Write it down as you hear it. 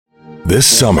This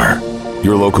summer,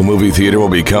 your local movie theater will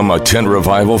become a tent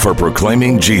revival for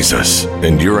proclaiming Jesus,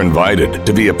 and you're invited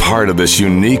to be a part of this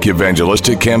unique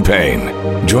evangelistic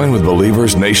campaign. Join with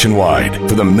believers nationwide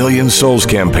for the Million Souls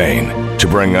campaign to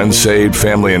bring unsaved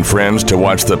family and friends to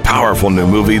watch the powerful new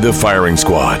movie, The Firing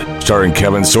Squad, starring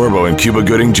Kevin Sorbo and Cuba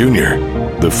Gooding Jr.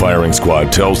 The Firing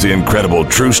Squad tells the incredible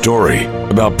true story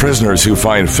about prisoners who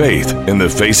find faith in the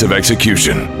face of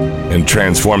execution and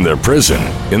transform their prison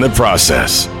in the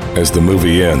process. As the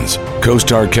movie ends,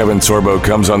 co-star Kevin Sorbo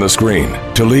comes on the screen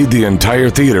to lead the entire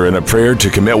theater in a prayer to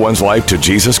commit one's life to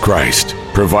Jesus Christ,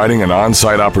 providing an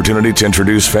on-site opportunity to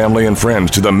introduce family and friends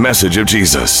to the message of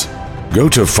Jesus. Go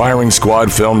to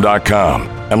FiringSquadFilm.com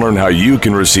and learn how you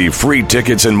can receive free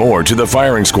tickets and more to The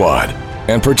Firing Squad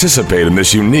and participate in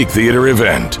this unique theater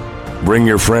event. Bring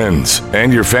your friends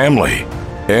and your family,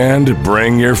 and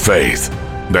bring your faith.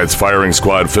 That's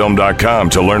FiringSquadFilm.com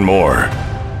to learn more.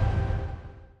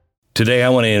 Today, I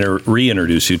want to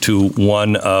reintroduce you to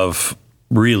one of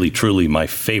really, truly my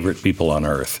favorite people on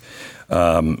earth.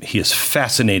 He is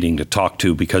fascinating to talk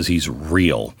to because he's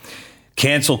real.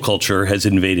 Cancel culture has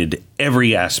invaded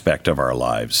every aspect of our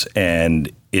lives,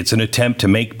 and it's an attempt to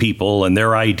make people and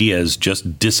their ideas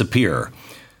just disappear.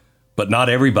 But not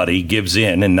everybody gives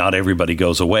in and not everybody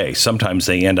goes away. Sometimes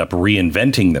they end up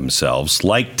reinventing themselves,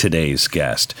 like today's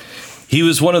guest. He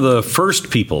was one of the first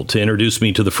people to introduce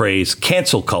me to the phrase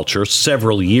cancel culture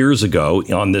several years ago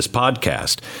on this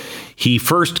podcast. He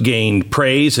first gained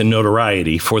praise and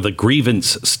notoriety for the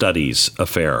grievance studies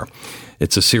affair.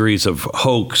 It's a series of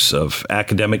hoax of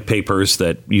academic papers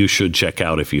that you should check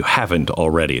out if you haven't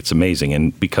already. It's amazing.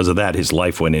 And because of that, his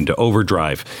life went into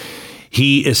overdrive.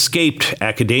 He escaped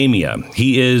academia.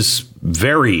 He is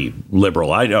very liberal.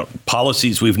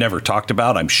 Policies we've never talked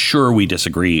about. I'm sure we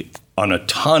disagree on a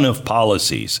ton of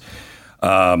policies,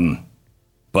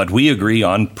 but we agree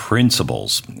on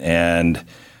principles. And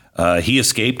he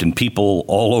escaped, and people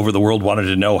all over the world wanted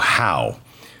to know how.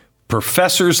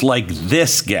 Professors like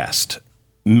this guest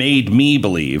made me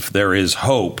believe there is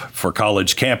hope for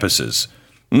college campuses.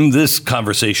 This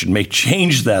conversation may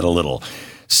change that a little.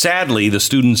 Sadly, the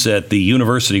students at the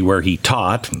university where he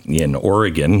taught, in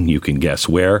Oregon, you can guess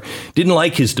where, didn't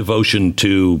like his devotion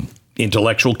to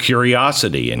intellectual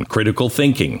curiosity and critical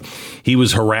thinking. He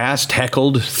was harassed,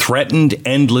 heckled, threatened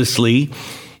endlessly.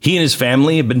 He and his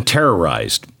family have been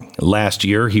terrorized. Last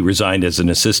year, he resigned as an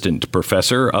assistant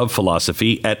professor of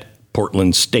philosophy at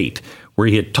Portland State, where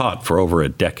he had taught for over a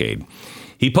decade.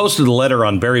 He posted a letter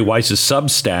on Barry Weiss's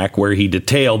Substack where he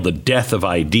detailed the death of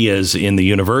ideas in the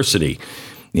university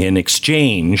in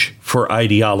exchange for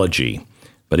ideology.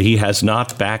 But he has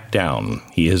not backed down.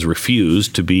 He has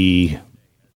refused to be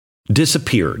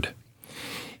disappeared.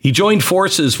 He joined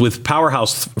forces with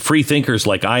powerhouse free thinkers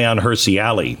like Ayaan Hirsi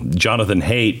Ali, Jonathan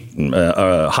Haidt,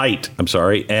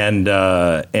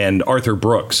 and Arthur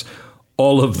Brooks,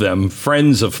 all of them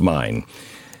friends of mine.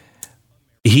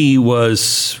 He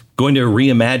was going to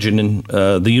reimagine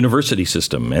the university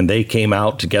system, and they came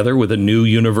out together with a new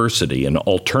university, an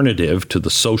alternative to the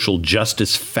social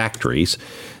justice factories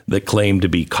that claim to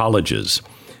be colleges.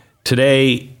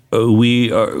 Today,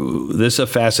 this is a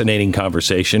fascinating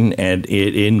conversation, and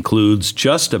it includes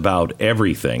just about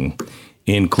everything,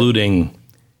 including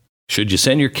should you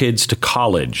send your kids to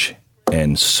college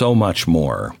and so much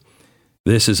more.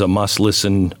 This is a must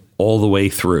listen all the way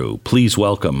through. Please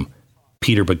welcome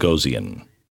Peter Boghossian.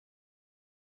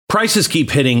 Prices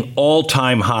keep hitting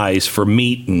all-time highs for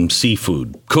meat and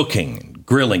seafood. Cooking and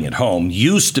grilling at home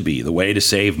used to be the way to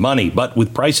save money, but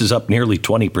with prices up nearly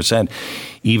 20%,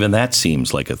 even that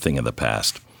seems like a thing of the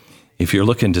past. If you're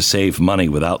looking to save money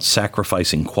without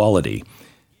sacrificing quality,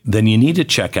 then you need to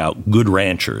check out Good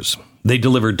Ranchers. They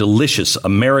deliver delicious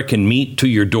American meat to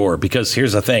your door because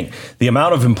here's the thing, the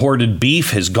amount of imported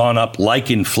beef has gone up like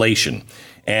inflation.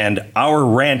 And our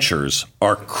ranchers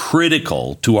are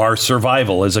critical to our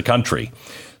survival as a country.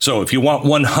 So if you want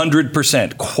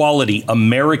 100% quality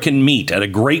American meat at a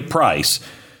great price,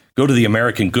 go to the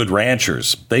American Good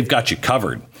Ranchers. They've got you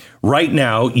covered. Right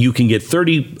now, you can get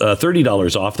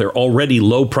 $30 off their already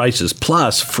low prices,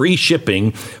 plus free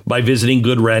shipping by visiting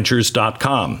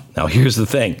goodranchers.com. Now, here's the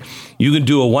thing. You can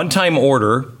do a one-time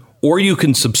order, or you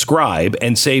can subscribe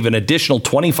and save an additional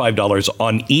 $25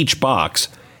 on each box.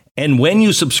 And when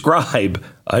you subscribe,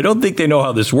 I don't think they know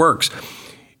how this works.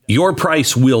 Your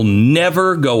price will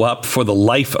never go up for the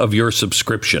life of your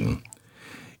subscription.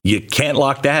 You can't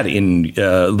lock that in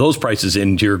those prices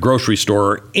into your grocery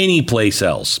store or any place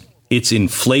else. It's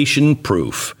inflation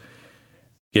proof.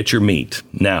 Get your meat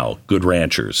now. Good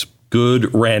Ranchers.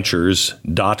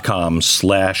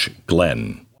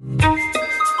 GoodRanchers.com/Glenn.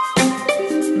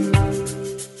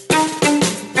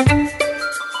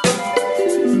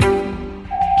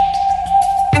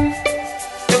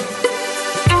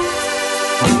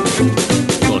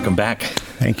 back.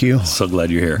 Thank you. So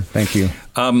glad you're here. Thank you.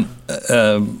 I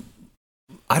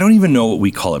don't even know what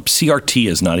we call it. CRT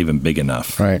is not even big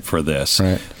enough for this.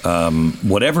 Right.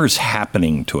 Whatever's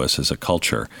happening to us as a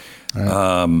culture,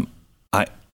 I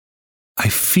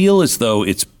feel as though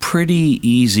it's pretty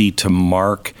easy to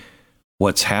mark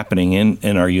what's happening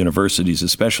in our universities,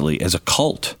 especially as a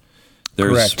cult.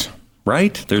 Correct.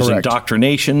 Right? There's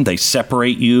indoctrination. They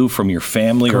separate you from your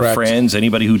family or friends,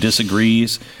 anybody who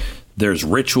disagrees. There's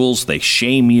rituals. They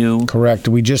shame you. Correct.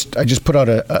 I just put out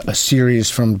a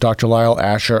series from Dr. Lyle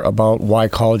Asher about why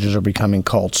colleges are becoming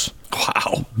cults.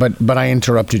 Wow. But I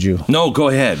interrupted you. No, go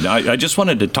ahead. I just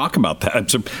wanted to talk about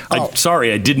that. I'm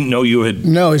sorry, I didn't know you had.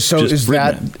 No, so is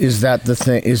that the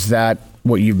thing? Is that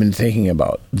what you've been thinking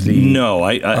about? No,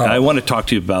 I want to talk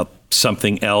to you about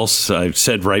something else. I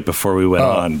said right before we went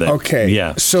on. That, okay.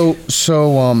 Yeah. So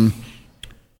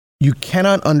you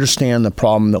cannot understand the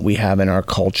problem that we have in our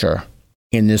culture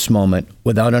in this moment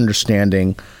without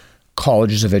understanding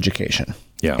colleges of education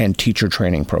and teacher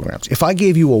training programs. If I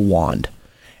gave you a wand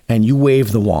and you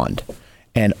wave the wand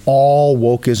and all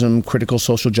wokeism, critical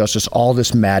social justice, all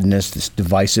this madness, this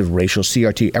divisive racial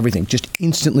CRT, everything just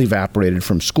instantly evaporated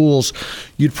from schools,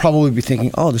 you'd probably be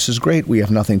thinking, oh, this is great. We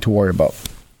have nothing to worry about.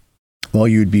 Well,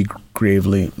 you'd be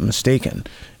gravely mistaken.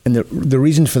 And the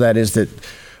reason for that is that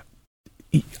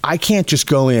I can't just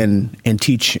go in and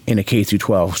teach in a K through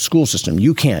 12 school system.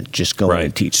 You can't just go in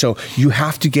and teach. So you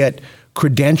have to get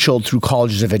credentialed through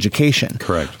colleges of education.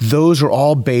 Correct. Those are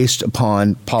all based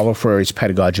upon Paulo Freire's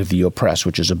Pedagogy of the Oppressed,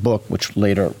 which is a book which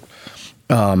later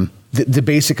the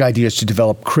basic idea is to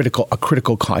develop a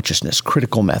critical consciousness,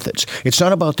 critical methods. It's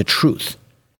not about the truth.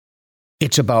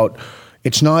 It's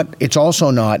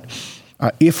also not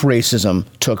if racism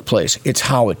took place. It's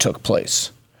how it took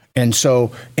place. And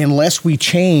so unless we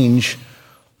change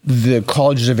the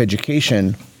colleges of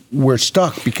education, we're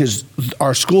stuck because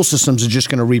our school systems are just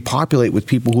going to repopulate with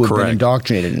people who have been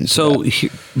indoctrinated into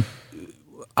that.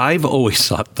 I've always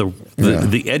thought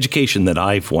the education that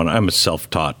I've won, I'm a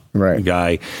self-taught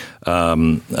guy.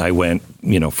 I went,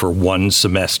 for one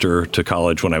semester to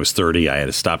college when I was 30. I had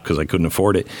to stop because I couldn't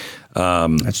afford it.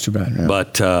 That's too bad. Yeah.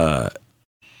 But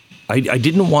I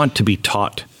didn't want to be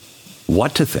taught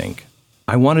what to think.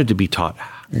 I wanted to be taught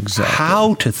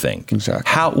how to think.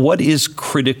 Exactly. What is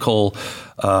critical,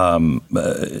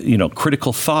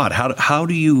 critical thought? How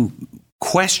do you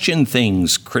question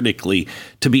things critically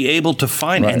to be able to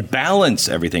find and balance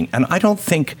everything? And I don't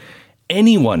think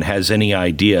anyone has any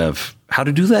idea of how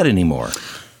to do that anymore.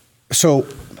 So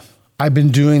I've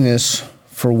been doing this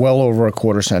for well over a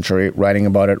quarter century, writing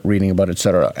about it, reading about it, et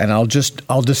cetera. And I'll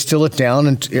distill it down.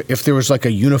 And if there was like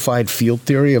a unified field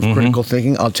theory of critical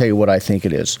thinking, I'll tell you what I think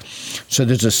it is. So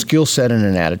there's a skill set and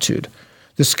an attitude.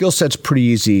 The skill set's pretty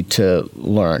easy to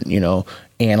learn,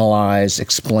 analyze,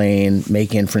 explain,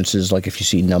 make inferences, like if you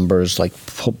see numbers, like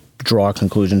draw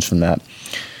conclusions from that.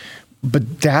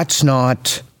 But that's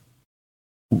not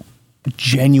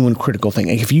genuine critical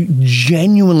thinking. If you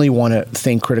genuinely want to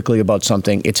think critically about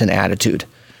something, it's an attitude.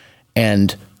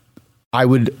 And I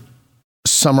would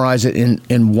summarize it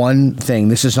in one thing.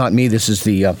 This is not me. This is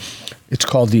it's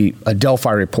called the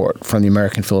Delphi Report from the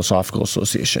American Philosophical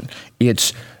Association.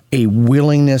 It's a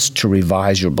willingness to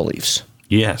revise your beliefs.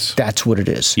 Yes. That's what it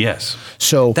is. Yes.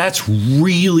 So that's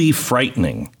really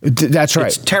frightening. That's right.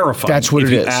 It's terrifying. That's what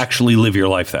it is. If you actually live your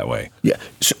life that way. Yeah.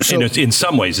 So in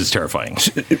some ways, it's terrifying.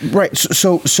 Right.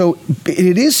 So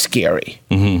it is scary.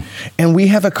 Mm-hmm. And we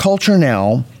have a culture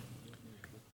now.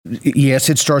 Yes,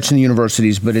 it starts in the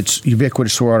universities, but it's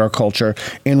ubiquitous throughout our culture,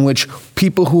 in which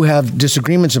people who have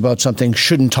disagreements about something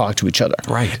shouldn't talk to each other.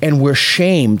 Right. And we're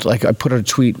shamed. Like I put out a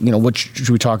tweet, what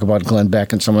should we talk about, Glenn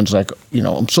Beck? And someone's like,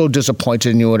 I'm so disappointed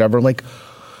in you, whatever. Like,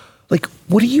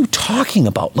 what are you talking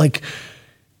about? Like,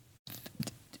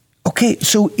 okay,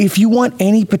 so if you want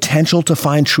any potential to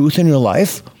find truth in your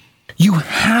life, you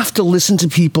have to listen to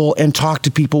people and talk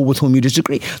to people with whom you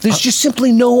disagree. There's just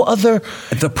simply no other.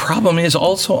 The problem is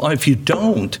also, if you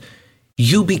don't,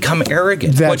 you become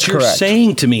arrogant. That's what you're correct.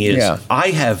 saying to me is, I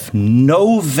have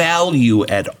no value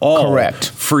at all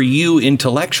for you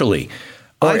intellectually.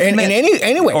 Or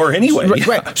anyway.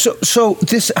 Right. So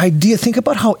this idea, think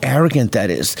about how arrogant that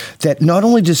is. That not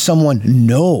only does someone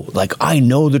know, like, I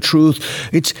know the truth,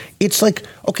 it's like,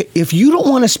 okay, if you don't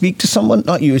want to speak to someone,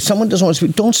 not you, if someone doesn't want to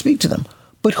speak, don't speak to them.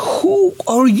 But who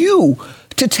are you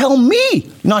to tell me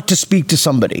not to speak to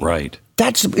somebody? Right.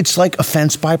 It's like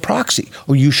offense by proxy,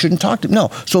 or you shouldn't talk to them.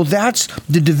 No. So that's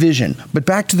the division. But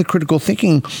back to the critical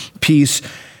thinking piece.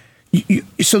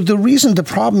 So the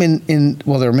problem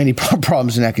there are many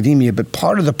problems in academia, but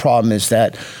part of the problem is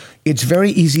that it's very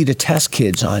easy to test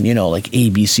kids on, like A,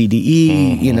 B, C, D,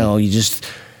 E, you just,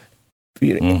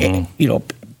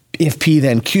 if P,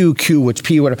 then Q, what's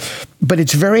P, whatever. But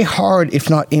it's very hard, if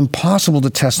not impossible, to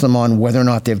test them on whether or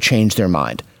not they've changed their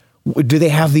mind. Do they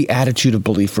have the attitude of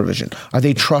belief revision? Are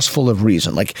they trustful of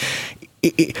reason?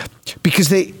 Because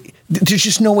there's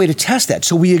just no way to test that.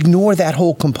 So we ignore that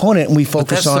whole component and we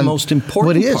focus on the most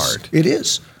important part. It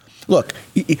is. Look,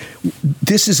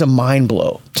 this is a mind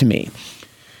blow to me.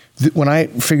 When I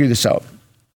figure this out,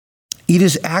 it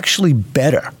is actually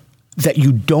better that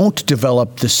you don't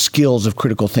develop the skills of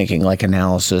critical thinking, like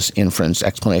analysis, inference,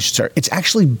 explanation. It's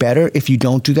actually better if you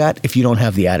don't do that, if you don't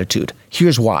have the attitude.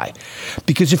 Here's why.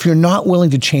 Because if you're not willing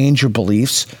to change your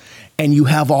beliefs and you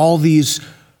have all these,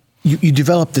 you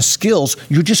develop the skills,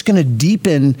 you're just going to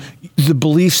deepen the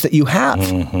beliefs that you have.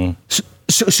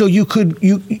 So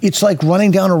it's like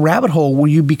running down a rabbit hole where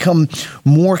you become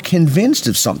more convinced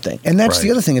of something. And that's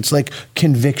the other thing. It's like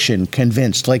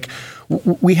convinced. Like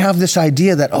we have this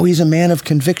idea that, he's a man of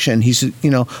conviction. He's,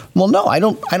 well, no, I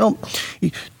don't.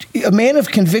 A man of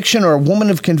conviction or a woman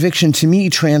of conviction to me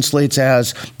translates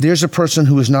as there's a person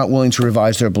who is not willing to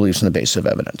revise their beliefs on the basis of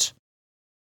evidence.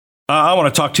 I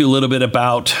want to talk to you a little bit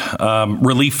about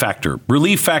relief factor.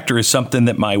 Relief factor is something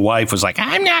that my wife was like,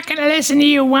 I'm not going to listen to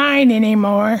you whine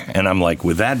anymore. And I'm like,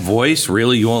 with that voice,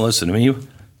 really? You won't listen to me?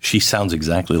 She sounds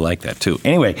exactly like that, too.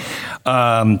 Anyway,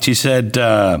 she said,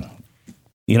 I'm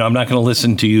not going to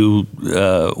listen to you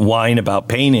whine about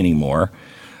pain anymore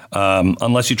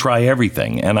unless you try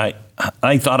everything. And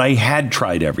I thought I had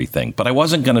tried everything, but I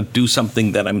wasn't going to do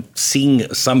something that I'm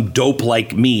seeing some dope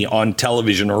like me on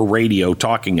television or radio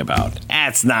talking about.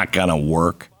 That's not going to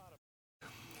work.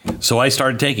 So I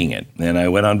started taking it, and I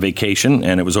went on vacation,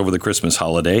 and it was over the Christmas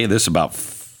holiday. This is about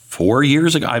 4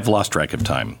 years ago. I've lost track of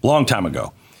time. Long time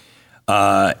ago.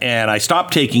 And I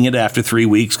stopped taking it after 3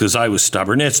 weeks because I was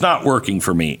stubborn. It's not working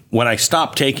for me. When I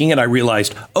stopped taking it, I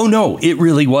realized, oh no, it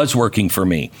really was working for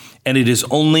me. And it has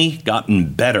only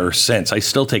gotten better since. I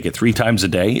still take it 3 times a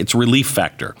day. It's Relief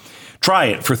Factor. Try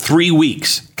it for 3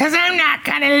 weeks. Because I'm not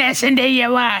going to listen to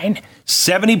you whine.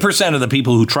 70% of the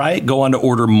people who try it go on to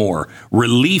order more.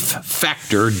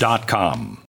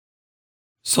 ReliefFactor.com.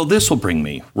 So this will bring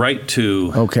me right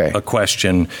to a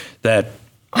question that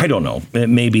I don't know.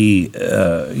 Maybe,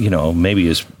 maybe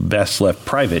is best left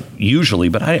private usually,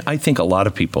 but I think a lot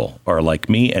of people are like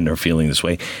me and are feeling this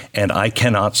way, and I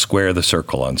cannot square the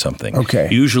circle on something. Okay.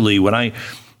 Usually when I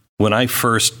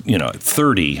first, at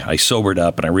 30, I sobered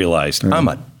up and I realized I'm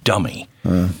a dummy.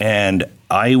 And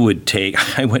I went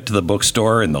to the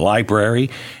bookstore and the library,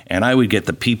 and I would get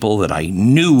the people that I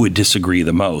knew would disagree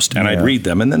the most, and I'd read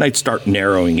them, and then I'd start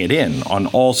narrowing it in on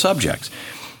all subjects.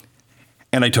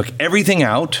 And I took everything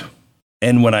out,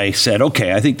 and when I said,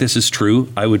 okay, I think this is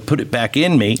true, I would put it back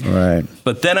in me. Right.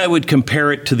 But then I would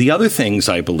compare it to the other things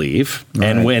I believe,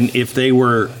 and if they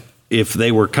were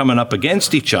coming up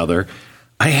against each other,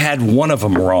 I had one of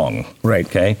them wrong. Right.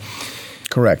 Okay.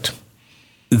 Correct.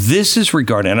 This is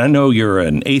regarding, and I know you're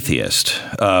an atheist,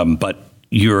 but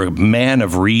you're a man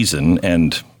of reason,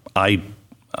 and I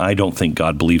don't think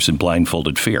God believes in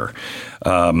blindfolded fear.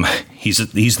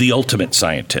 He's the ultimate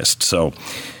scientist. So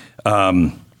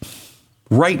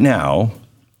right now,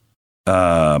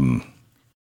 I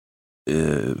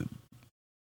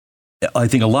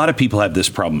think a lot of people have this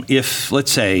problem. If,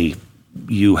 let's say,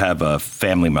 you have a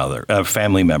family member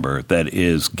that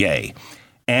is gay,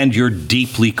 and you're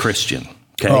deeply Christian.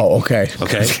 Okay. Oh, okay.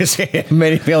 Okay.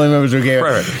 Many family members are gay.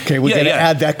 Right. Okay, we're going to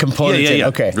add that component in.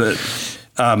 Okay.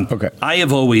 I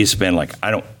have always been like,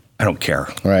 I don't care.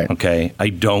 Right. Okay. I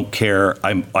don't care.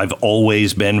 I've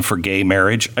always been for gay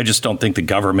marriage. I just don't think the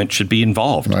government should be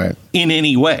involved in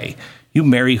any way. You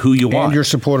marry who you want. And you're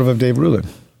supportive of Dave Rulin.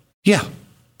 Yeah.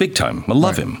 Big time. I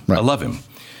love him. Right. I love him.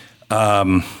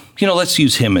 Let's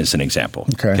use him as an example.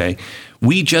 Okay.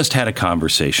 We just had a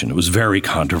conversation. It was very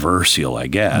controversial, I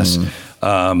guess,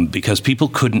 because people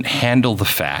couldn't handle the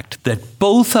fact that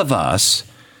both of us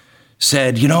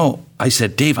said, I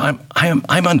said, Dave, I'm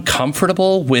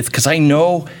uncomfortable with, because I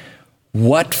know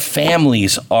what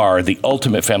families are the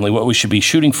ultimate family, what we should be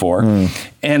shooting for.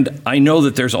 And I know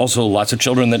that there's also lots of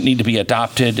children that need to be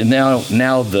adopted. And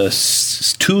now the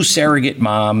 2 surrogate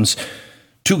moms,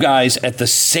 2 guys at the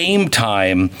same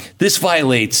time, this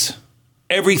violates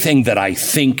everything that I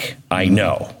think I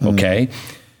know. Okay.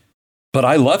 But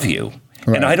I love you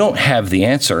and I don't have the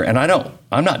answer, and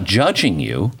I'm not judging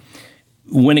you.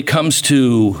 When it comes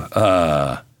to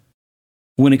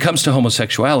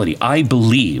homosexuality, I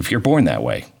believe you're born that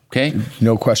way. Okay,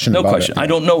 no question. No question. I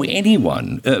don't know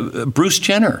anyone. Bruce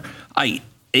Jenner.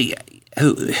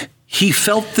 he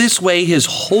felt this way his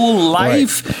whole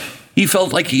life. Right. He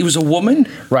felt like he was a woman.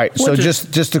 Right. So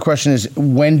just the question is,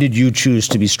 when did you choose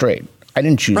to be straight? I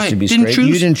didn't choose to be straight.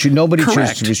 You didn't choose. Nobody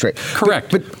chose to be straight.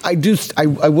 Correct. But I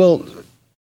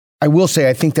will say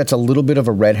I think that's a little bit of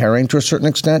a red herring to a certain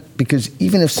extent, because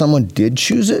even if someone did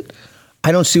choose it,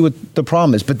 I don't see what the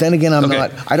problem is. But then again,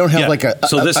 I don't have like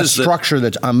a structure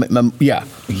that's,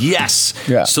 Yes.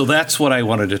 Yeah. So that's what I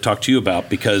wanted to talk to you about,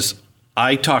 because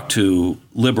I talk to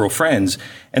liberal friends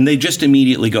and they just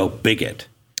immediately go, bigot.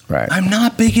 Right. I'm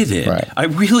not bigoted. Right. I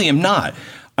really am not.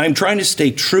 I'm trying to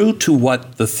stay true to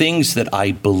what the things that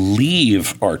I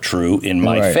believe are true in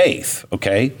my faith.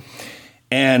 Okay.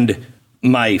 And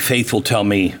my faith will tell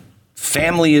me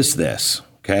family is this.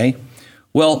 Okay.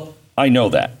 Well, I know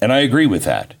that, and I agree with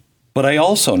that. But I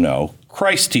also know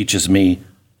Christ teaches me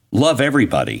love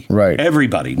everybody. Right.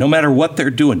 Everybody, no matter what they're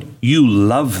doing, you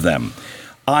love them.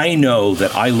 I know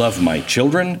that I love my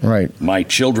children. Right. My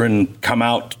children come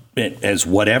out as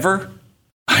whatever.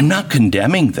 I'm not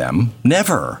condemning them.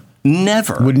 Never.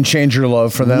 Wouldn't change your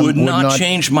love for them. Would not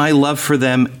change my love for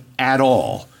them at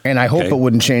all. And I hope it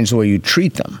wouldn't change the way you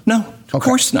treat them. No, of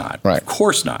course not. Right. Of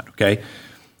course not. Okay.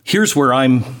 Here's where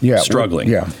I'm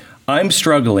struggling. I'm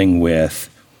struggling with,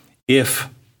 if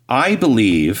I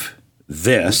believe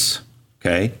this,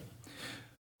 okay,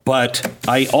 but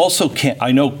I also can't,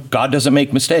 I know God doesn't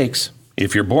make mistakes.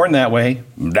 If you're born that way,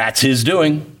 that's his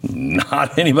doing,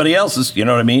 not anybody else's. You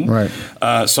know what I mean? Right.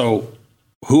 So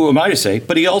who am I to say?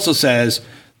 But he also says,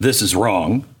 this is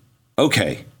wrong.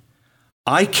 Okay.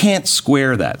 I can't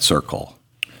square that circle.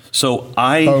 So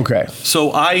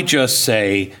I just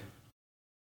say,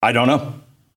 I don't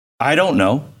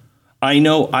know. I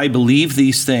know I believe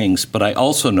these things, but I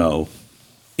also know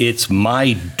it's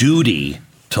my duty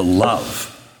to love,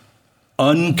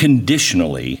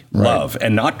 unconditionally love,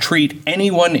 and not treat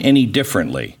anyone any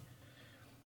differently.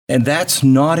 And that's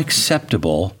not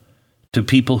acceptable to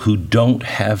people who don't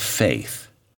have faith.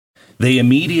 They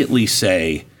immediately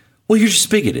say, well, you're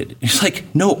just bigoted. It's like,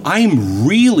 no, I'm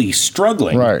really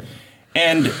struggling. Right.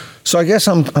 And so I guess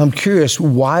I'm curious,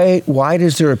 why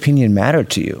does their opinion matter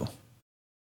to you?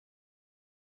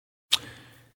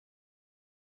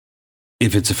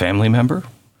 If it's a family member?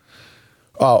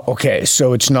 Oh, okay.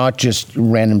 So it's not just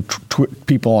random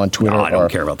people on Twitter. No, I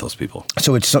don't care about those people.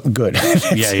 So it's something good.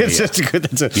 It's just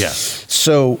good.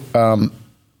 So,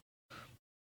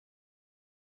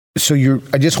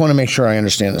 I just want to make sure I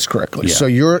understand this correctly. Yeah. So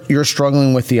you're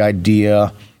struggling with the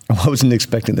idea. I wasn't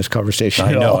expecting this conversation.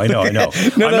 I know. I'm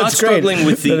not struggling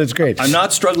with the. That's great. I'm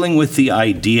not struggling with the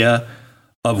idea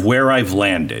of where I've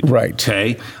landed. Right.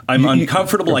 Okay. I'm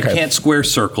uncomfortable. Okay. I can't square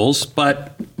circles,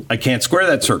 but I can't square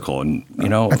that circle. And,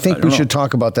 I think we should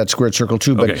talk about that squared circle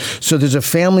too. But so there's a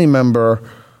family member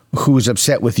who's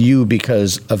upset with you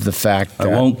because of the fact that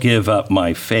I won't give up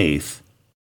my faith,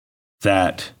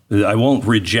 that I won't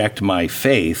reject my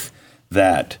faith,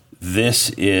 that this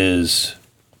is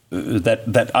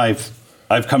that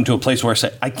I've come to a place where I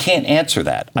say, I can't answer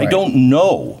that. Right. I don't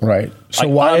know. Right. So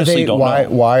why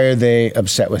are they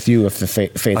upset with you if the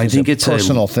faith is a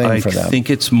personal thing for them? I think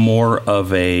it's more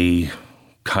of a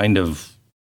kind of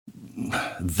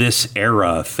this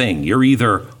era thing. You're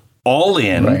either all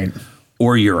in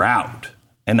or you're out.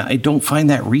 And I don't find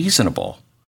that reasonable.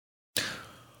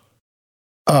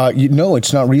 No,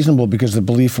 it's not reasonable because the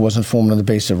belief wasn't formed on the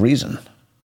basis of reason.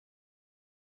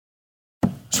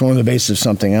 It's formed on the basis of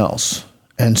something else.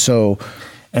 And so...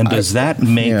 And does that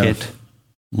make it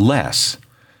less?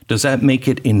 Does that make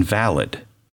it invalid?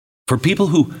 For people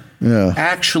who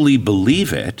actually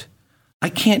believe it, I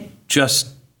can't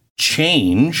just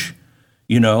change.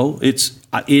 It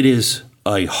is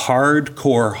a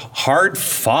hardcore,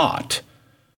 hard-fought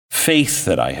faith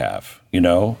that I have.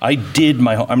 I did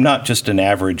I'm not just an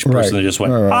average person that just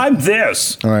went, I'm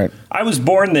this. Right. I was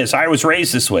born this. I was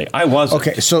raised this way. I wasn't.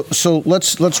 Okay, so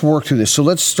let's work through this. So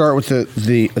let's start with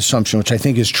the assumption, which I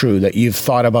think is true, that you've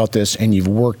thought about this and you've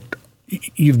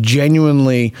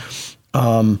genuinely,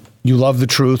 you love the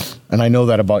truth, and I know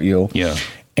that about you. Yeah.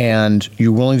 And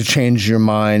you're willing to change your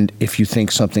mind if you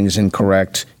think something is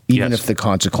incorrect, even if the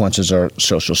consequences are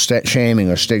social shaming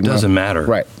or stigma. Doesn't matter.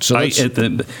 Right. So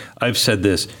I've said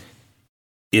this.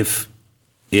 If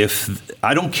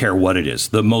I don't care what it is,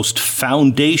 the most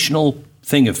foundational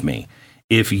thing of me,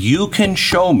 if you can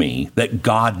show me that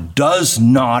God does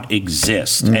not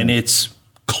exist and it's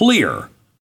clear,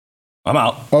 I'm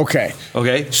out. Okay.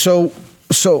 So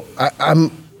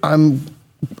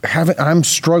I'm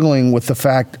struggling with the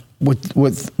fact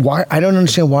with why I don't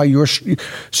understand why you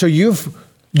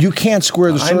can't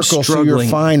square the circle, so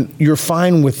you're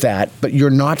fine with that, but you're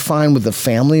not fine with the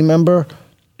family member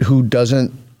who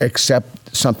doesn't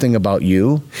accept something about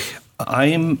you?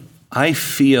 I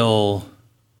feel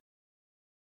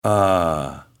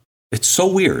it's so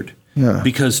weird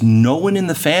because no one in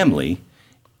the family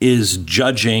is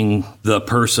judging the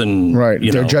person, right?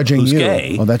 They're judging who's you.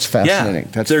 Gay. Oh, that's fascinating.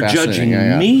 They're judging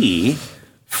me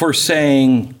for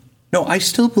saying, no, I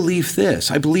still believe this.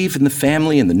 I believe in the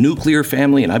family and the nuclear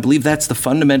family, and I believe that's the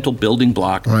fundamental building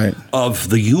block of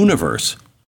the universe.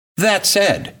 That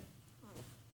said,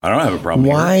 I don't have a problem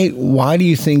here. Why do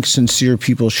you think sincere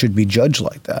people should be judged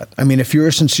like that? I mean, if you're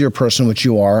a sincere person, which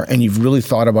you are, and you've really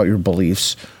thought about your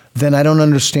beliefs, then I don't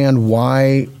understand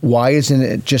why isn't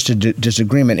it just a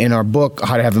disagreement? In our book,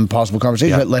 How to Have Impossible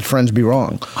Conversations, let friends be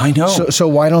wrong. I know. So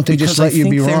why don't they just let you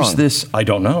be wrong? I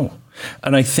don't know.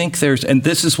 And I think and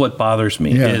this is what bothers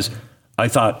me, is I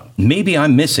thought maybe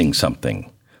I'm missing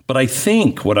something. But I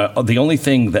think the only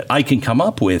thing that I can come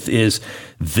up with is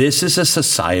this is a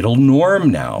societal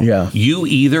norm now. Yeah. You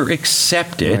either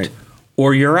accept it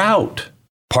or you're out.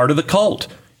 Part of the cult.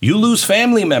 You lose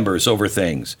family members over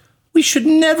things. We should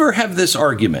never have this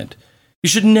argument. You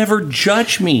should never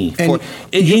judge me for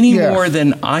any more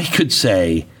than I could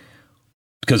say,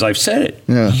 because I've said it.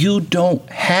 Yeah. You don't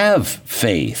have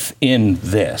faith in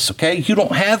this, okay? You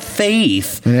don't have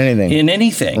faith in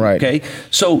anything, right. Okay?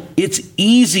 So it's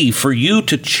easy for you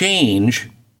to change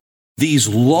these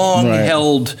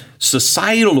long-held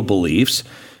societal beliefs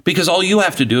because all you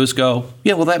have to do is go,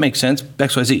 yeah, well, that makes sense,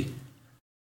 X, Y, Z.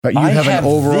 But you have an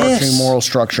overarching moral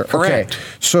structure. Correct.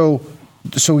 Okay.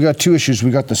 So we got two issues.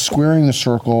 We got the squaring the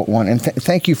circle one. And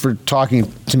thank you for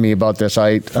talking to me about this.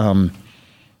 I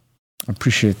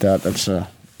appreciate that.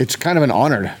 It's kind of an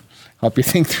honor to help you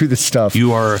think through this stuff.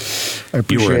 You are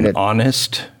an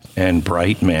honest and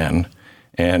bright man.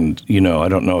 And, I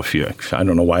don't know I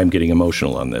don't know why I'm getting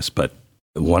emotional on this, but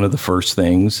one of the first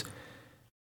things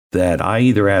that I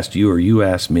either asked you or you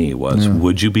asked me was,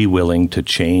 would you be willing to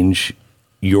change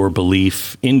your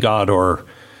belief in God or,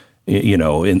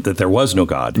 that there was no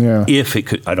God? Yeah. If it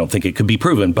could, I don't think it could be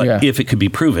proven, but if it could be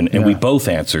proven. And we both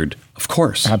answered, of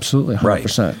course. Absolutely. 100%.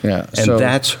 Right. Yeah. And so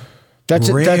that's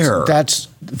rare. That's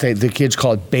the kids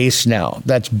call it base now.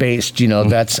 That's based,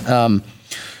 that's,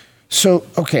 so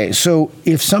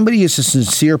if somebody is a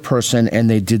sincere person and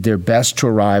they did their best to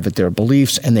arrive at their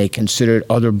beliefs and they considered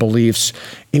other beliefs,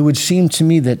 it would seem to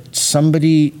me that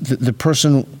the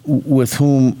person with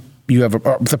whom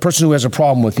the person who has a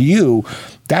problem with you,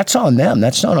 that's on them.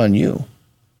 That's not on you.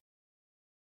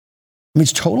 I mean,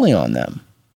 it's totally on them.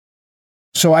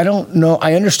 So I don't know.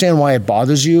 I understand why it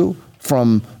bothers you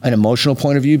from an emotional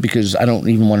point of view, because I don't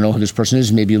even want to know who this person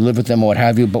is. Maybe you live with them or what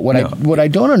have you. But what I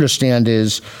don't understand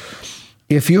is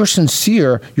if you're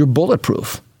sincere, you're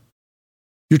bulletproof.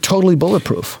 You're totally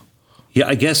bulletproof. Yeah,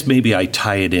 I guess maybe I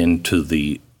tie it into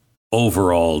the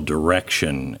overall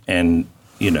direction and,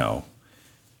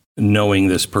 knowing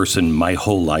this person my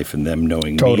whole life and them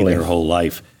knowing me their whole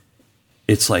life.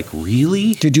 It's like,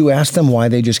 really? Did you ask them why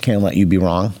they just can't let you be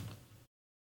wrong?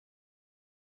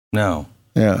 No.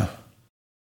 Yeah.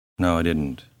 No, I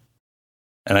didn't.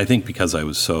 And I think because I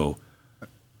was so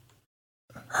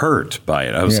hurt by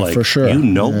it, I was like, for sure. You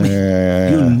know me.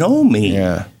 You know me.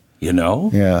 Yeah.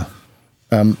 Yeah.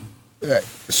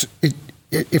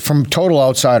 From total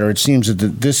outsider, it seems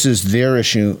that this is their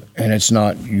issue and it's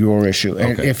not your issue.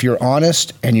 And if you're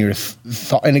honest and you're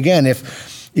and again,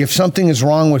 if something is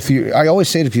wrong with you, I always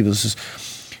say to people,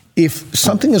 if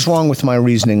something is wrong with my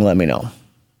reasoning, let me know.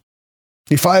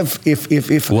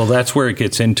 Well, that's where it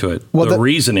gets into it. The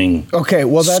reasoning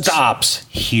stops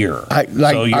here.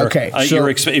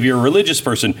 If you're a religious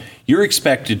person, you're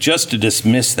expected just to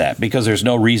dismiss that because there's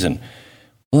no reason.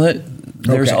 Well,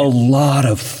 there's a lot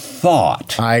of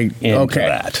thought into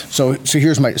that. So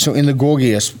here's in the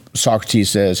Gorgias, Socrates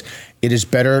says, it is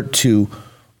better to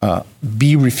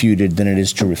be refuted than it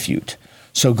is to refute.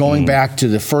 So going back to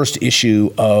the first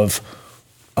issue of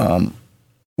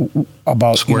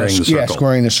about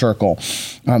squaring the circle.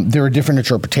 There are different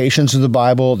interpretations of the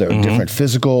Bible. There are different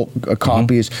physical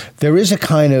copies. There is a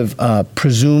kind of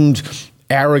presumed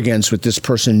arrogance with this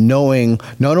person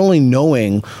not only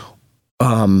knowing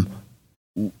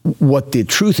what the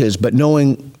truth is, but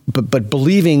but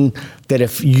believing that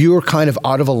if you're kind of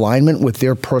out of alignment with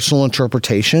their personal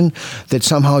interpretation, that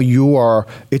somehow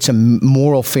it's a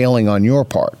moral failing on your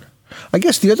part. I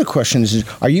guess the other question is,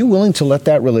 are you willing to let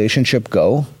that relationship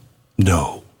go?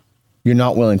 No. You're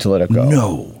not willing to let it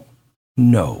go?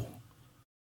 No.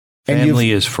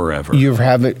 Family is forever. You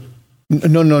have it.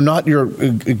 No, not your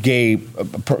gay,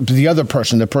 the other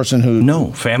person, the person who...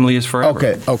 No, family is forever.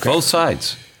 Okay. Both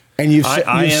sides. And you've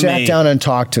sat down and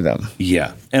talked to them.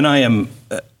 Yeah. And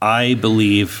I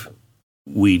believe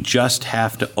we just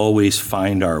have to always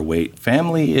find our way.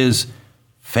 Family is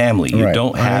family. You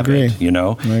don't have it, you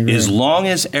know? As long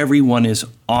as everyone is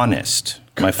honest.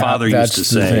 My father used to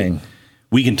say,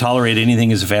 we can tolerate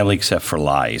anything as a family except for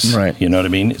lies. Right. You know what I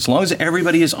mean? As long as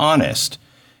everybody is honest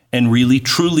and really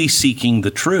truly seeking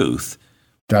the truth,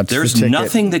 there's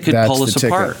nothing that could pull us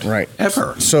apart. Right.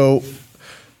 Ever. So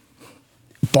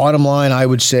bottom line, I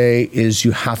would say, is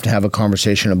you have to have a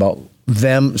conversation about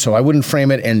them. So I wouldn't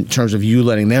frame it in terms of you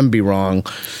letting them be wrong.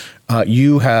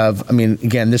 You have, I mean,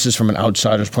 again, this is from an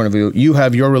outsider's point of view. You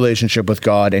have your relationship with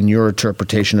God and your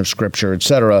interpretation of Scripture, et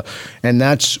cetera. And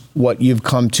that's what you've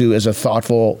come to as a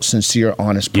thoughtful, sincere,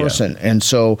 honest person. Yeah. And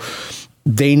so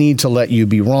they need to let you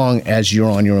be wrong as you're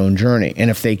on your own journey. And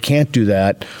if they can't do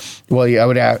that, well, I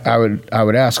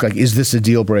would ask, like, is this a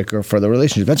deal breaker for the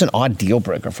relationship? That's an odd deal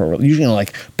breaker for usually,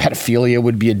 like pedophilia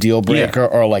would be a deal breaker,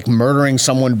 or like murdering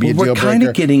someone would be a deal breaker. We're kind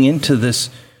of getting into this,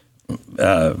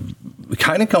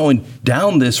 kind of going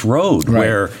down this road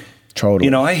where, you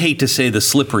know, I hate to say the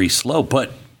slippery slope,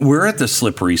 but we're at the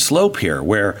slippery slope here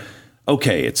where,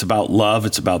 okay, it's about love,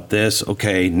 it's about this.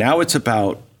 Okay, now it's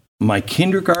about my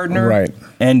kindergartner,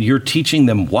 and you're teaching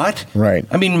them what? Right.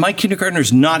 I mean, my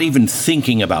kindergartner's not even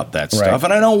thinking about that stuff,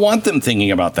 and I don't want them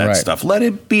thinking about that stuff. Let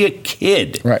it be a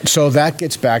kid. Right. So that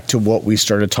gets back to what we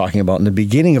started talking about in the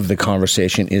beginning of the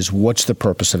conversation is what's the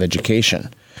purpose of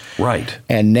education? Right.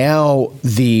 And now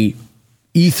the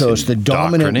ethos, the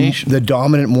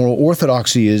dominant moral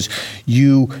orthodoxy is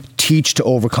you teach to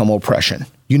overcome oppression.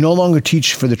 You no longer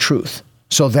teach for the truth.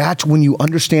 So that's when you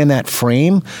understand that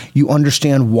frame, you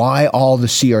understand why all the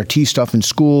CRT stuff in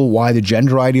school, why the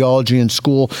gender ideology in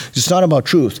school. It's not about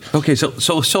truth. Okay, so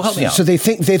help me out. So they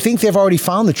think they've already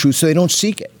found the truth, so they don't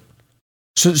seek it.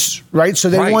 So So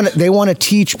they want to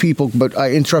teach people. But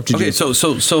I interrupted you. Okay,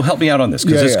 so help me out on this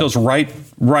because this goes right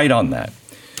on that.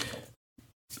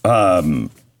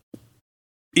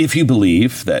 If you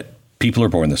believe that people are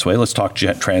born this way, let's talk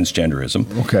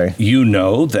transgenderism. Okay, you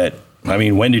know that. I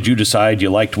mean, when did you decide you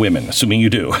liked women? Assuming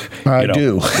you do. I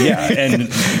do. Yeah, and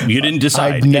you didn't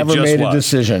decide. I've never made a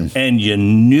decision. And you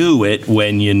knew it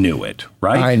when you knew it,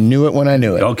 right? I knew it when I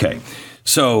knew it. Okay.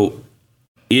 So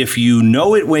if you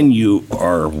know it when you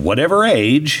are whatever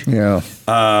age,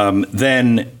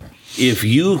 then if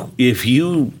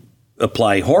you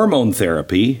apply hormone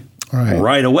therapy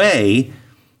right away,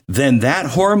 then that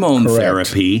hormone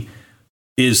therapy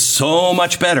is so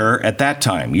much better at that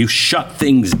time. You shut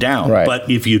things down. Right.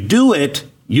 But if you do it,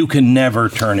 you can never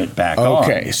turn it back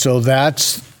on. So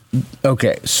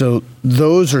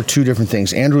those are two different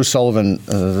things. Andrew Sullivan,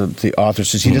 the author,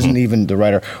 says he doesn't even, the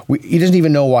writer, he doesn't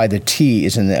even know why the T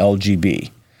is in the LGB.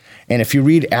 And if you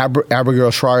read Abigail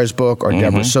Shrier's book or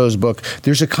Deborah So's book,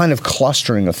 there's a kind of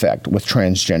clustering effect with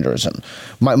transgenderism.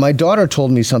 My daughter told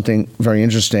me something very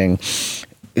interesting.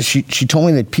 She told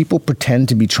me that people pretend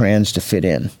to be trans to fit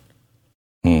in.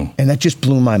 And that just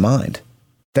blew my mind.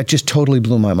 That just totally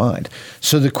blew my mind.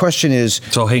 So the question is...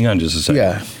 So hang on just a second.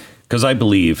 Yeah. Because I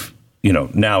believe, you know,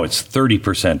 now it's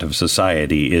 30% of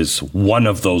society is one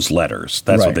of those letters.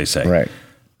 That's what they say. Right.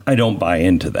 I don't buy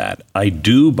into that. I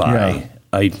do buy...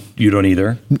 You don't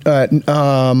either?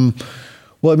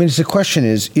 Well, I mean, the question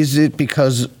is it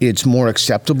because it's more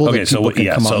acceptable that people can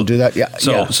come out and do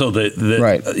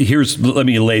that? Here's, let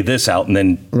me lay this out and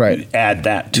then add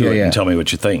that to it and tell me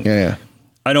what you think.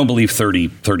 I don't believe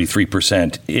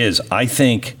 33% is. I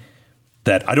think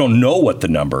that, I don't know what the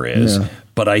number is,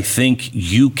 but I think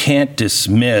you can't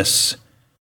dismiss,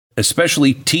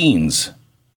 especially teens,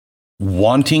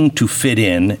 wanting to fit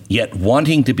in, yet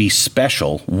wanting to be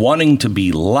special, wanting to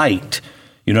be liked.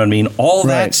 You know what I mean? All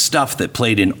that stuff that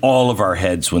played in all of our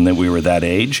heads when we were that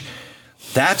age,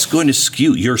 that's going to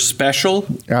skew. You're special.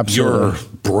 Absolutely. You're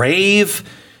brave.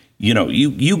 You know,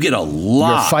 you get a lot.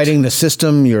 You're fighting the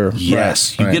system. You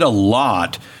get a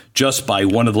lot just by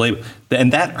one of the labels.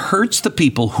 And that hurts the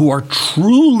people who are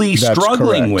truly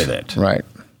struggling with it. Right.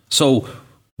 So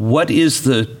what is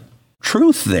the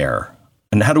truth there?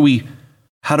 And how do we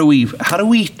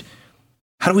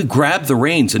grab the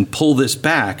reins and pull this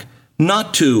back?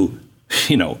 Not to,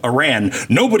 Iran.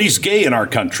 Nobody's gay in our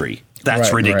country.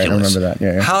 That's ridiculous. Right. I remember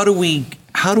that. Yeah.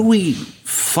 How do we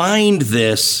find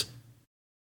this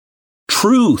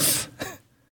truth?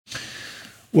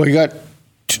 Well, you got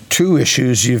two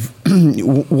issues.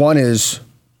 One is,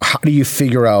 how do you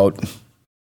figure out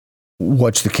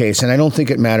what's the case? And I don't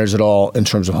think it matters at all in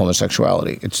terms of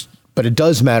homosexuality. It's But it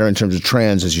does matter in terms of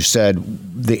trends, as you said,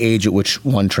 the age at which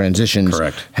one transitions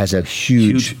has a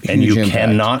huge and you impact.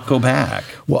 Cannot go back.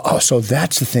 Well, so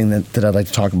that's the thing that I'd like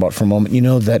to talk about for a moment. You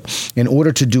know that in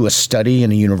order to do a study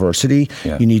in a university,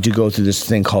 you need to go through this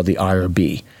thing called the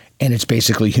IRB, and it's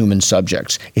basically human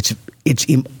subjects. It's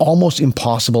almost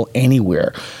impossible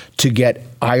anywhere to get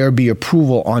IRB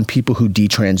approval on people who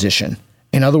detransition.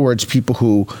 In other words, people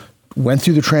who went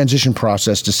through the transition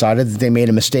process, decided that they made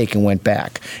a mistake and went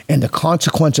back. And the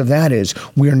consequence of that is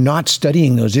we're not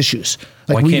studying those issues.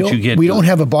 Like we don't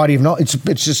have a body of knowledge.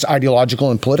 It's just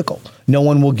ideological and political. No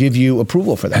one will give you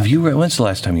approval for that. Have you read, when's the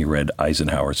last time you read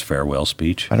Eisenhower's farewell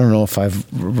speech? I don't know if I've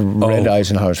read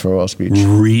Eisenhower's farewell speech.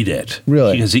 Read it.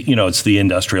 Really? Because, it's the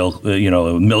industrial,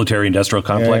 military industrial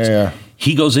complex. Yeah.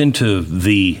 He goes into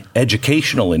the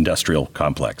educational industrial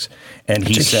complex, and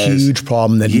he says, a huge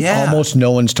problem that almost no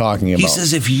one's talking about. He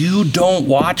says, if you don't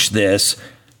watch this,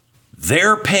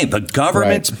 they're paying. The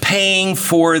government's paying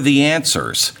for the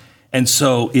answers, and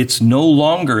so it's no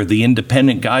longer the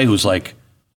independent guy who's like,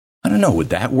 I don't know, would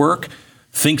that work?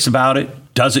 Thinks about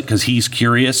it, does it because he's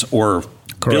curious, or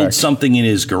builds something in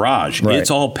his garage. It's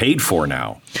all paid for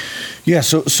now. Yeah.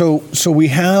 So we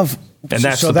have. And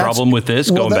that's the problem with this,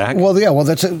 going back?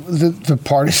 That's the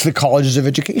part is the colleges of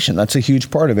education. That's a huge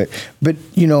part of it. But,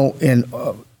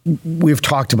 we've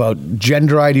talked about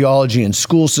gender ideology in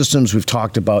school systems. We've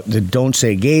talked about the Don't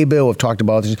Say Gay bill. We've talked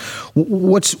about this.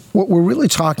 What we're really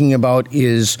talking about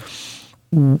is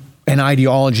an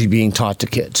ideology being taught to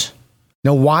kids.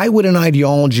 Now, why would an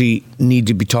ideology need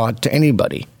to be taught to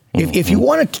anybody? If you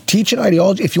want to teach an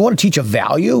ideology, if you want to teach a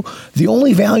value, the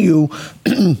only value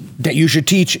that you should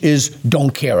teach is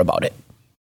don't care about it.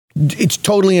 It's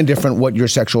totally indifferent what your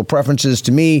sexual preference is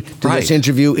to me, to this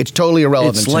interview. It's totally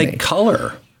irrelevant to me. It's like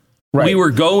color. Right. We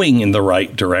were going in the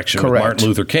right direction with Martin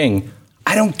Luther King.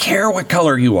 I don't care what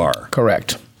color you are.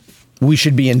 Correct. We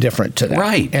should be indifferent to that.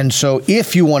 Right. And so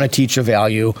if you want to teach a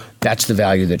value, that's the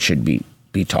value that should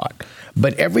be taught.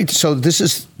 But so this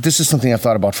is something I've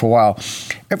thought about for a while.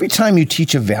 Every time you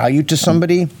teach a value to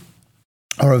somebody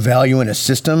or a value in a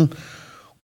system,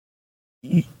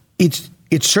 it's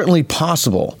certainly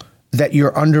possible that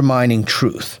you're undermining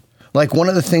truth. Like one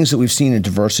of the things that we've seen in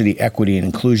diversity, equity, and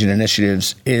inclusion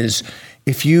initiatives is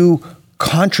if you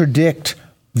contradict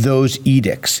those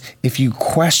edicts, if you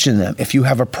question them, if you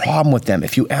have a problem with them,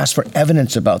 if you ask for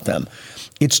evidence about them,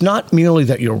 it's not merely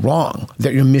that you're wrong,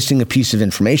 that you're missing a piece of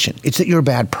information. It's that you're a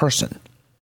bad person.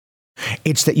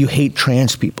 It's that you hate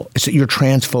trans people. It's that you're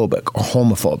transphobic or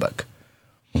homophobic.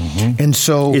 Mm-hmm. And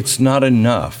so it's not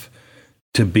enough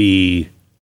to be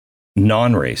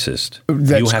non-racist.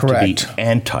 You have to be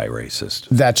anti-racist.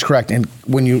 That's correct. And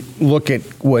when you look at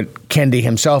what Kendi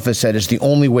himself has said is the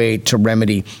only way to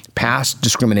remedy past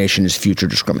discrimination is future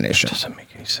discrimination. That doesn't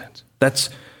make any sense. That's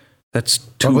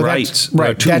two rights.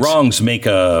 Two wrongs make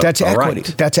a equity.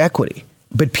 Right. That's equity.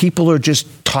 But people are just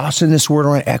tossing this word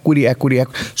around, equity.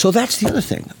 So that's the other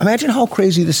thing. Imagine how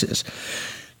crazy this is.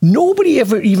 Nobody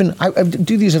ever I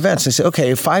do these events. I say,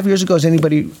 okay, 5 years ago, is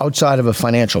anybody outside of a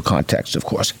financial context, of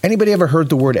course, anybody ever heard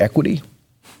the word equity?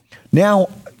 Now,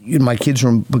 my kid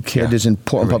is in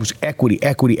Portland Public School.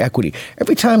 Equity.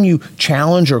 Every time you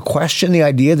challenge or question the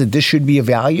idea that this should be a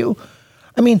value,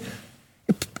 I mean,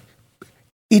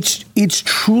 it's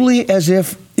truly as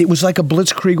if it was like a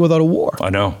blitzkrieg without a war.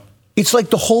 I know. It's like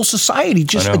the whole society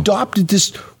just adopted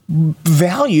this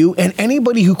value, and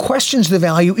anybody who questions the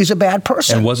value is a bad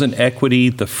person. And wasn't equity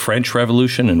the French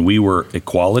Revolution and we were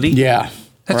equality? Yeah.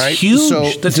 That's huge. So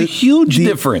that's a huge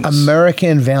difference.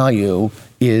 American value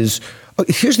is...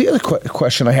 Here's the other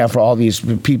question I have for all these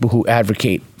people who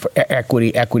advocate for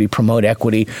equity, promote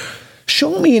equity.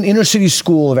 Show me an inner city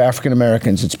school of African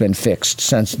Americans that's been fixed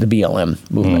since the BLM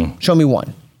movement. Show me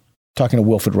one. Talking to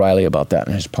Wilfred Riley about that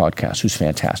in his podcast, who's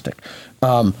fantastic.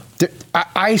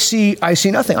 I see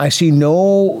nothing. I see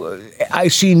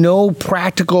no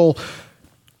practical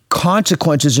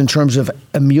consequences in terms of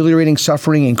ameliorating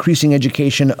suffering, increasing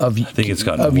education of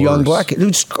young black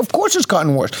kids. Of course, it's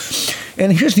gotten worse.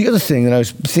 And here's the other thing that I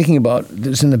was thinking about.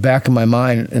 That's in the back of my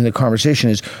mind in the conversation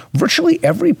is virtually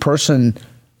every person.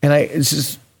 And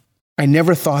I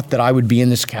never thought that I would be in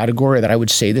this category, that I would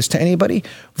say this to anybody.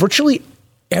 Virtually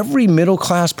every middle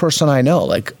class person I know,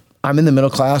 like I'm in the middle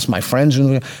class, my friends are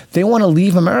in the, they want to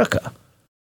leave America.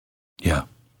 Yeah.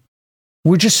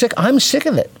 We're just sick. I'm sick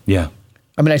of it. Yeah.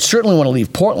 I mean, I certainly want to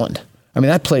leave Portland. I mean,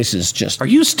 that place is just... Are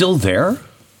you still there?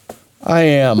 I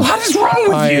am. What is wrong with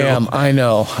you? I am. I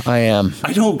know. I am.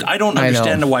 I don't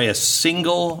understand why a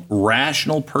single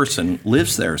rational person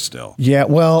lives there still. Yeah,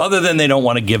 well... Other than they don't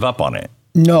want to give up on it.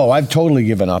 No, I've totally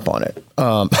given up on it.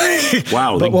 Wow,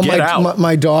 but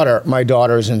my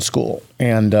daughter is in school,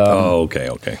 and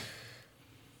okay.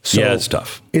 So yeah, it's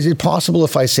tough. Is it possible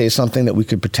if I say something that we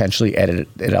could potentially edit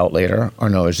it out later, or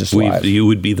no? Is this live? You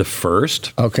would be the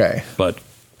first. Okay, but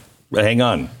hang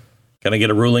on. Can I get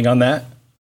a ruling on that?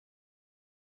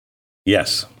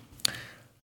 Yes.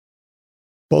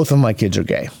 Both of my kids are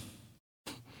gay.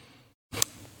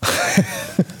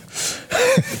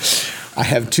 I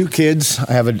have 2 kids.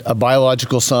 I have a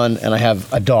biological son, and I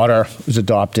have a daughter who's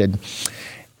adopted,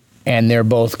 and they're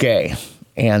both gay.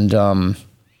 And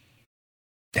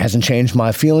hasn't changed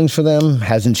my feelings for them,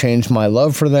 hasn't changed my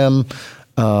love for them.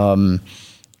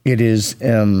 It is,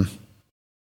 in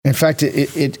fact,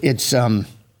 it's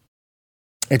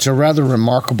a rather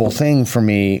remarkable thing for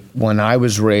me when I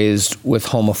was raised with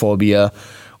homophobia.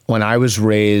 When I was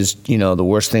raised, the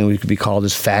worst thing we could be called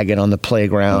is faggot on the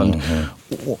playground.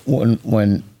 Mm-hmm.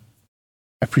 When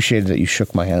I appreciated that you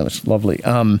shook my hand, it was lovely.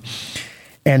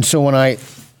 And so when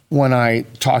I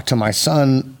talk to my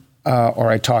son or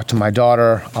I talk to my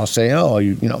daughter, I'll say, "Oh,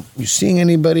 you seeing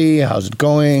anybody? How's it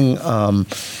going?"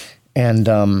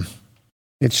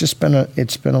 It's just been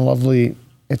a lovely.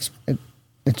 It's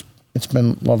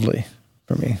been lovely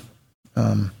for me.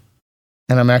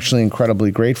 And I'm actually incredibly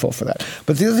grateful for that.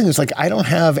 But the other thing is, I don't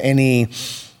have any,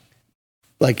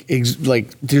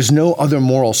 there's no other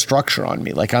moral structure on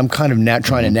me. I'm kind of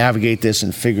trying to navigate this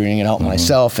and figuring it out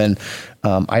myself. And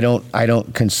I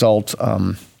don't consult,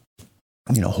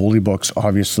 holy books,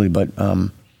 obviously, but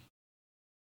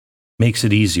makes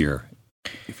it easier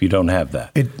if you don't have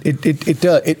that. It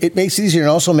does. It makes it easier, and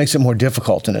also makes it more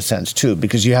difficult in a sense too,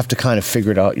 because you have to kind of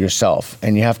figure it out yourself,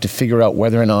 and you have to figure out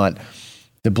whether or not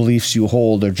the beliefs you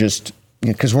hold are just,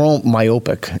 because we're all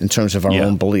myopic in terms of our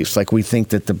own beliefs. We think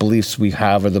that the beliefs we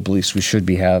have are the beliefs we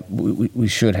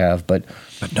should have, but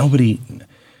nobody.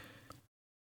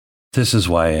 This is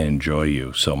why I enjoy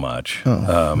you so much.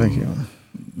 Oh, thank you.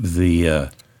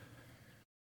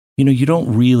 You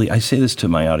don't really. I say this to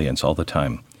my audience all the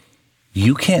time.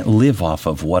 You can't live off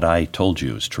of what I told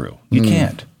you is true. You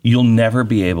can't. You'll never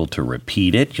be able to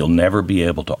repeat it. You'll never be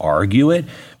able to argue it,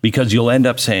 because you'll end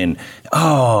up saying,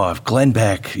 "Oh, if Glenn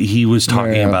Beck, he was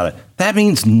talking about it." That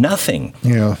means nothing.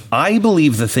 Yeah. I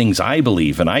believe the things I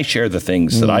believe, and I share the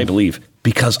things that I believe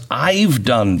because I've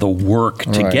done the work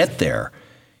to get there.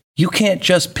 You can't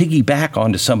just piggyback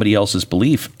onto somebody else's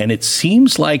belief. And it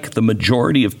seems like the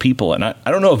majority of people, and I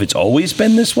don't know if it's always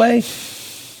been this way,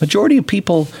 majority of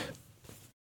people,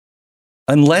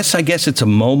 unless I guess it's a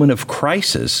moment of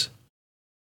crisis,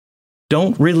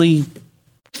 don't really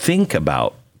think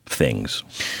about things.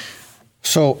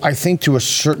 So I think to a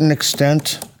certain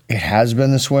extent, it has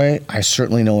been this way. I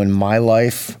certainly know in my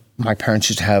life, my parents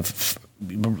used to have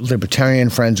libertarian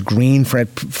friends, green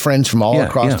friends from all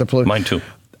across the political. Mine too.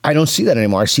 I don't see that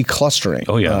anymore. I see clustering.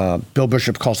 Oh, yeah. Bill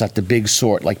Bishop calls that the big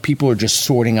sort. People are just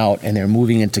sorting out and they're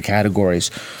moving into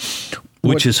categories.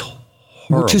 Which is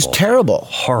horrible. Which is terrible.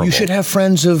 Horrible. You should have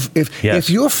friends of, if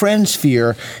your friend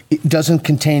sphere doesn't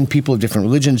contain people of different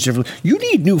religions, you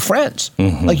need new friends.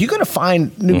 Mm-hmm. You're going to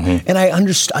find new, and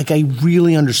I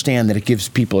really understand that it gives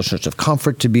people a sense of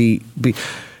comfort to be.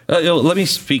 Let me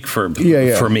speak for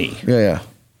me. Yeah.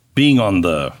 Being on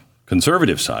the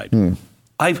conservative side,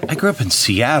 I grew up in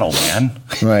Seattle, man.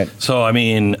 Right. So,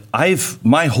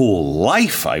 my whole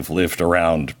life I've lived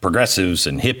around progressives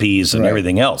and hippies and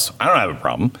everything else. I don't have a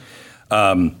problem.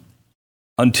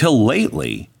 Until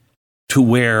lately, to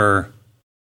where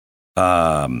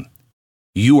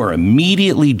you are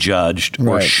immediately judged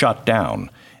or shut down.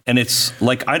 And it's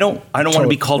I don't want to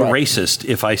be called a racist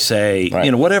if I say,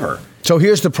 whatever. So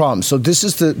here's the problem. So this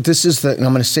is the, and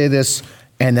I'm going to say this,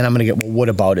 and then I'm going to get, what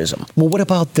aboutism? Well, what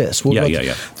about this?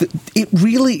 It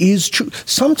really is true.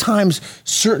 Sometimes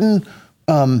certain,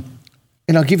 and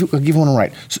I'll give you one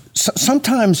right.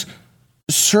 Sometimes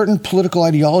certain political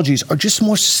ideologies are just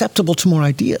more susceptible to more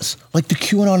ideas, like the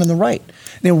QAnon and the right.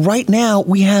 Now, right now,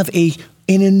 we have an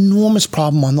enormous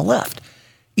problem on the left.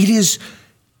 It is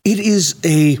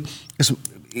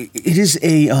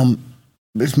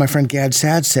as my friend Gad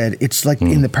Sad said, it's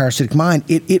in the parasitic mind.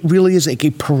 It really is a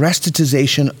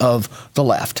parasitization of the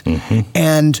left. Mm-hmm.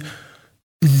 And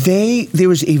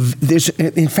there's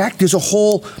a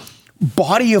whole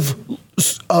body of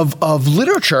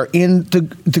literature in the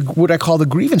what I call the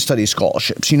grievance studies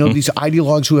scholarships. These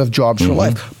ideologues who have jobs for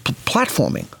life,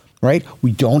 platforming. Right?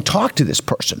 We don't talk to this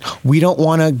person. We don't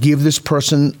want to give this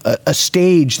person a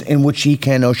stage in which he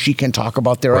can or she can talk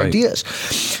about their ideas.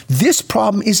 This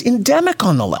problem is endemic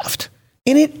on the left.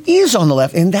 And it is on the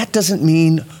left. And that doesn't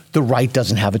mean the right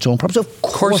doesn't have its own problems. Of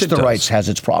course the right has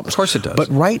its problems. Of course it does. But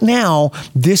right now,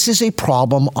 this is a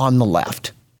problem on the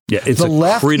left. Yeah, it's the a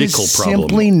left critical is problem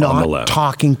simply on not the left.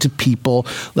 talking to people.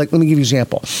 Like, let me give you an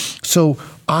example. So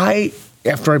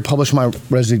after I published my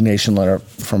resignation letter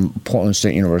from Portland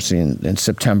State University in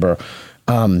September,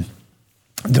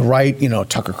 the right,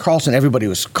 Tucker Carlson, everybody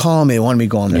was calling me. They wanted me to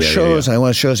go on their shows, and I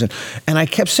went to shows, and I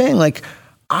kept saying, like,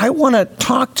 I want to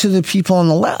talk to the people on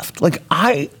the left. Like,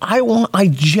 I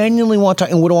genuinely want to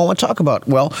talk. And what do I want to talk about?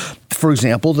 Well, for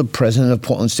example, the president of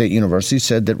Portland State University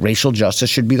said that racial justice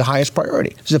should be the highest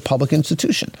priority. It's a public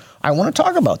institution. I want to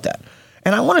talk about that.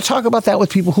 And I want to talk about that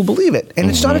with people who believe it. And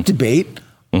it's not a debate.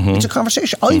 It's a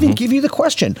conversation. I'll even give you the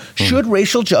question. Should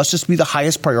racial justice be the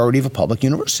highest priority of a public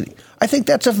university? I think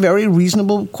that's a very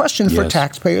reasonable question for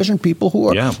taxpayers and people who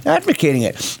are advocating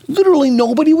it. Literally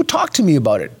nobody would talk to me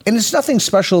about it. And it's nothing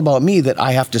special about me that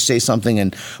I have to say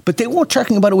something, but they weren't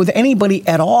talking about it with anybody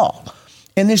at all.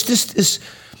 And there's this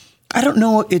I don't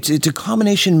know, it's a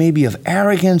combination maybe of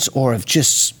arrogance or of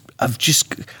just,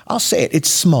 I'll say it, it's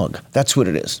smug. That's what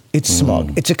it is. It's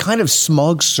smug. It's a kind of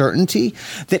smug certainty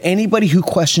that anybody who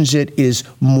questions it is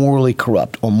morally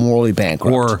corrupt or morally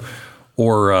bankrupt.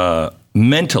 Or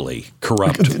mentally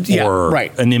corrupt or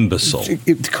an imbecile.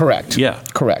 Correct. Yeah.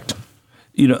 Correct.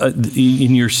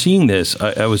 And you're seeing this.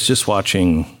 I was just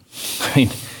watching,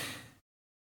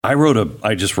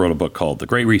 I just wrote a book called The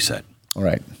Great Reset. All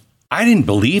right. I didn't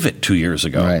believe it 2 years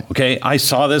ago. Right. Okay. I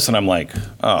saw this and I'm like,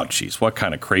 oh, geez, what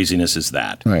kind of craziness is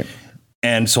that? Right.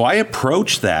 And so I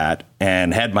approached that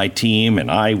and had my team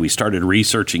and we started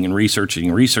researching. And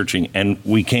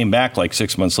we came back like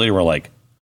 6 months later. We're like,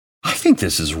 I think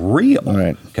this is real.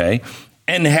 Right. Okay.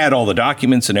 And had all the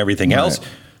documents and everything else.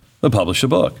 We published a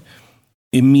book.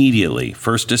 Immediately,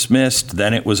 first dismissed,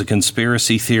 then it was a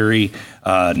conspiracy theory.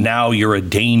 Now you're a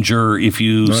danger if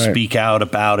you speak out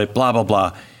about it, blah, blah,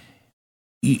 blah.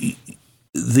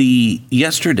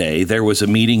 Yesterday there was a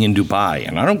meeting in Dubai,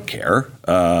 and I don't care.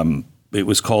 It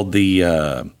was called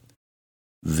the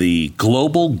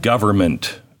Global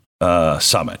Government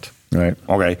Summit. Right.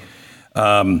 Okay.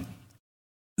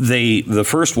 The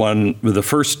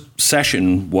first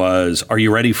session was, are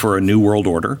you ready for a new world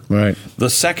order? Right.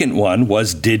 The second one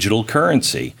was digital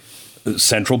currency,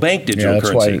 central bank digital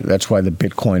currency. That's why the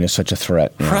Bitcoin is such a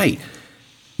threat. Yeah. Right.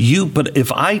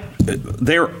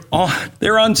 They're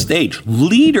on stage,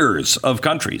 leaders of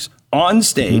countries on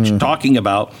stage talking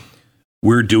about,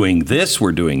 we're doing this,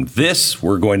 we're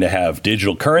going to have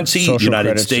digital currency. Social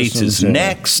United States is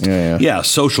next. Yeah,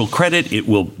 social credit. It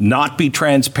will not be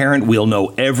transparent. We'll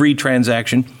know every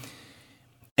transaction.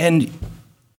 And,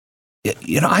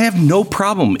 I have no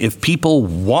problem if people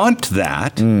want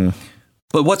that.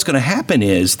 But what's going to happen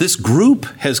is this group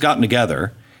has gotten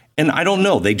together. And I don't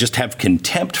know, they just have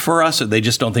contempt for us, or they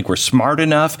just don't think we're smart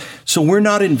enough. So we're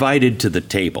not invited to the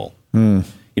table.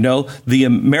 The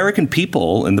American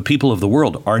people and the people of the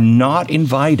world are not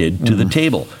invited to the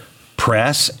table.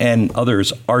 Press and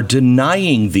others are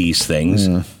denying these things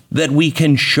that we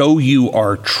can show you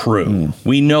are true.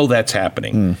 We know that's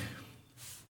happening.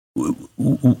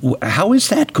 How is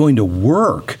that going to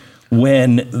work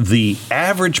when the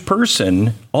average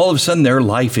person, all of a sudden their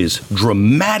life is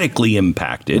dramatically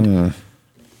impacted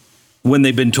when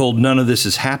they've been told none of this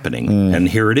is happening, and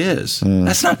here it is?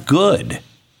 That's not good.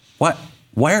 Why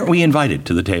aren't we invited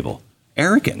to the table?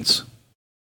 Arrogance.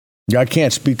 Yeah, I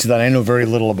can't speak to that. I know very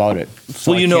little about it.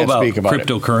 So you know about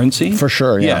cryptocurrency? For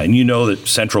sure, yeah. And you know that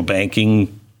central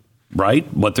banking, right?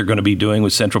 What they're going to be doing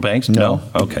with central banks? No?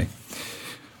 Okay.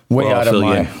 Way out of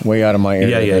my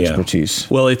area of expertise.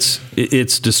 Well,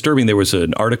 it's disturbing. There was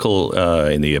an article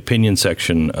in the opinion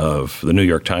section of the New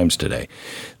York Times today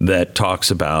that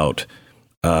talks about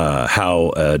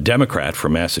how a Democrat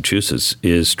from Massachusetts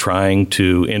is trying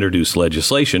to introduce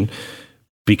legislation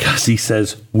because he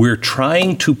says we're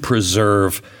trying to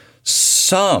preserve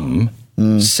some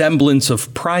semblance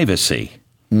of privacy.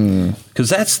 Because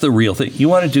that's the real thing. You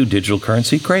want to do digital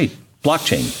currency? Great.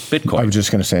 Blockchain, Bitcoin. I was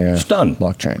just going to say, it's done.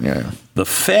 Blockchain, yeah. The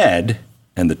Fed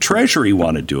and the Treasury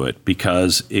want to do it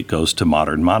because it goes to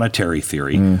modern monetary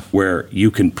theory, where you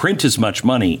can print as much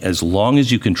money as long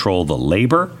as you control the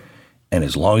labor and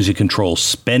as long as you control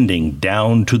spending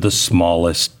down to the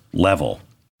smallest level.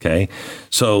 Okay,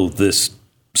 so this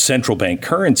central bank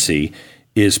currency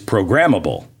is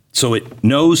programmable. So it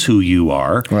knows who you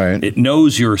are, it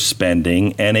knows your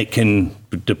spending, and it can,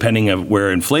 depending on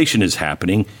where inflation is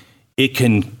happening, it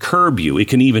can curb you. It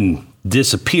can even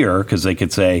disappear because they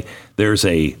could say there's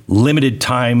a limited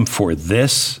time for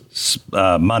this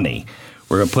money.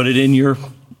 We're going to put it in your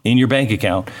bank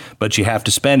account, but you have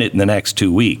to spend it in the next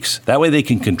 2 weeks. That way they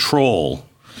can control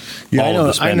all of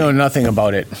the spending. I know nothing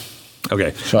about it.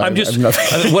 Okay. So I'm just,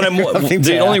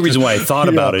 the only reason why I thought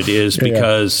about it is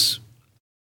because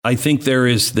I think there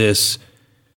is this,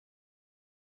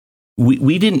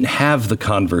 we didn't have the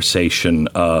conversation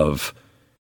of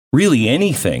really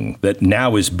anything that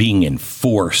now is being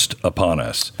enforced upon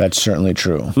us. That's certainly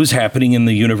true. It was happening in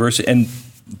the university. And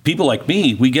people like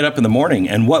me, we get up in the morning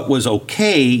and what was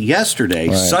okay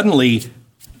yesterday, suddenly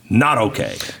not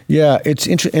okay. Yeah, it's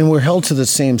interesting. And we're held to the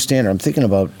same standard. I'm thinking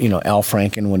about, Al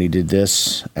Franken when he did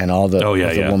this and all the,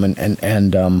 the woman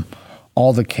and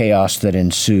all the chaos that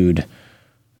ensued.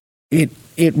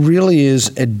 It really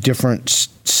is a different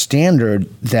standard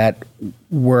that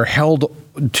we're held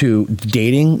to.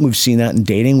 Dating, we've seen that in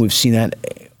dating. We've seen that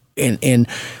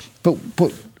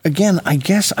but again, I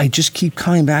guess I just keep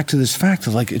coming back to this fact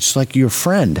of it's like your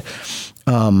friend.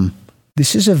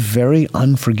 This is a very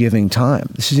unforgiving time.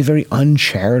 This is a very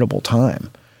uncharitable time.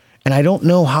 And I don't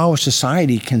know how a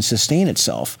society can sustain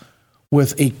itself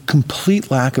with a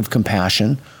complete lack of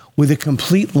compassion, with a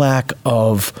complete lack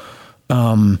of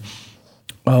I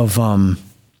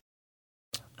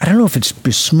don't know if it's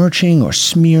besmirching or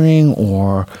smearing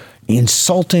or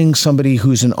insulting somebody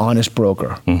who's an honest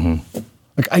broker. Mm-hmm.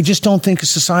 I just don't think a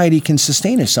society can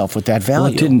sustain itself with that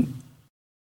value. Well,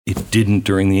 it didn't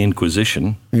during the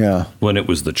Inquisition. Yeah. When it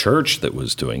was the church that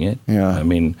was doing it. Yeah. I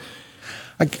mean,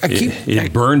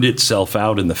 it burned itself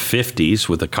out in the 50s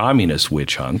with the communist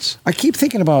witch hunts. I keep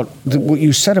thinking about what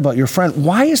you said about your friend.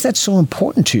 Why is that so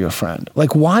important to your friend?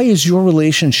 Why is your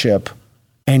relationship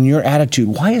and your attitude,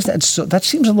 why is that so? That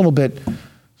seems a little bit,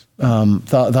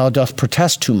 thou doth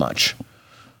protest too much.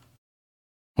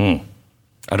 I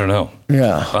don't know.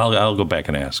 Yeah. I'll go back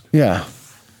and ask. Yeah.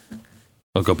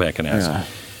 I'll go back and ask. Yeah.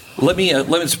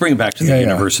 Let's bring it back to the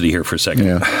university here for a second.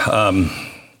 Yeah.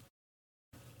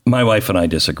 My wife and I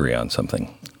disagree on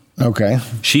something. Okay.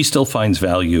 She still finds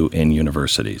value in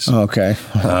universities. Okay.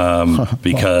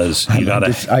 Because you got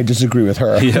to... I disagree with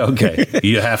her. Yeah, okay.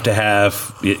 You have to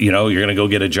have, you're going to go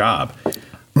get a job.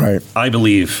 Right. I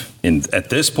believe at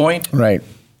this point... Right.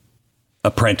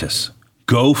 Apprentice.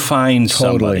 Go find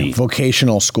somebody.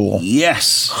 Vocational school.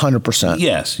 Yes. 100%.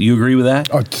 Yes. You agree with that?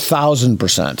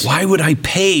 1,000%. Why would I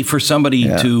pay for somebody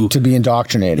to be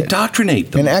indoctrinated?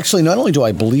 Indoctrinate them. And actually, not only do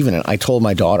I believe in it, I told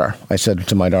my daughter, I said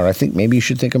to my daughter, I think maybe you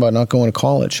should think about not going to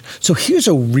college. So here's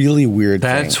a really weird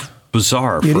thing. That's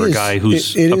bizarre for a guy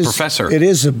who's a professor. It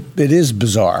is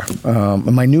bizarre.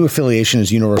 My new affiliation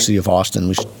is University of Austin,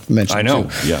 which you mentioned. I know.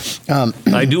 Too. Yeah.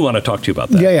 I do want to talk to you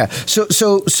about that. Yeah.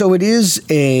 So it is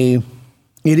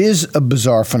a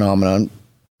bizarre phenomenon,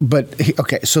 but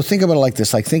okay, so think about it like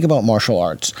this, think about martial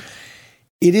arts.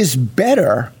 It is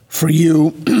better for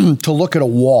you to look at a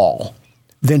wall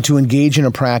than to engage in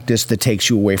a practice that takes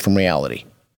you away from reality.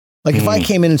 If I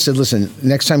came in and said, listen,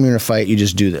 next time you're in a fight, you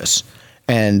just do this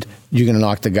and you're going to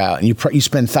knock the guy out. And you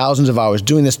spend thousands of hours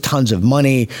doing this, tons of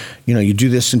money, you do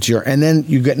this and then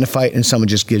you get in a fight and someone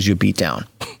just gives you a beat down,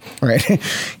 right?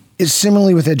 It's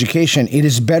similarly with education. It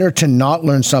is better to not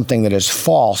learn something that is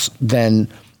false than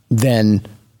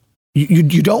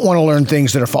you don't want to learn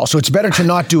things that are false. So it's better to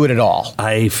not do it at all.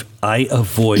 I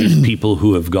avoid people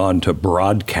who have gone to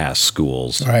broadcast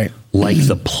schools like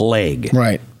the plague.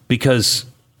 Right. Because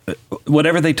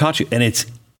whatever they taught you, and it's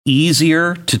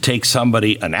easier to take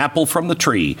an apple from the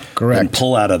tree and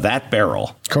pull out of that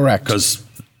barrel. Correct. Because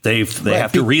they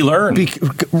have to relearn.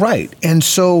 Right. And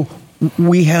so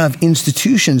we have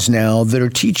institutions now that are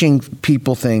teaching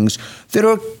people things that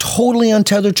are totally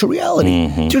untethered to reality.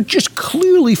 Mm-hmm. They're just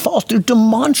clearly false. They're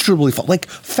demonstrably false. Like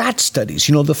fat studies,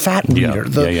 the fat reader.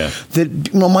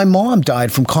 My mom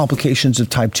died from complications of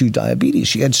type 2 diabetes.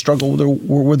 She had struggled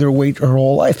with her weight her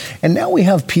whole life. And now we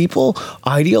have people,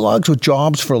 ideologues with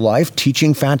jobs for life,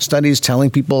 teaching fat studies,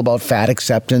 telling people about fat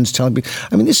acceptance,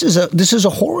 this is a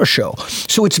horror show.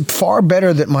 So it's far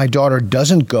better that my daughter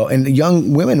doesn't go, and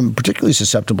young women in particular,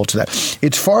 susceptible to that.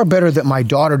 It's far better that my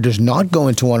daughter does not go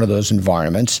into one of those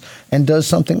environments and does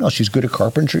something else. She's good at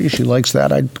carpentry. She likes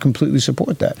that. I completely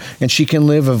support that. And she can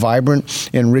live a vibrant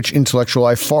and rich intellectual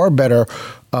life far better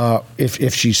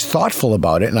if she's thoughtful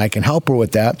about it, and I can help her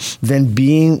with that, than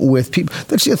being with people.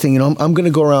 That's the other thing. I'm going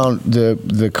to go around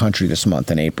the country this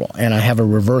month in April, and I have a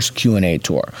reverse Q&A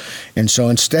tour. And so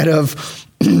instead of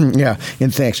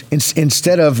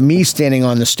instead of me standing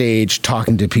on the stage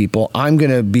talking to people, I'm going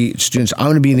to be in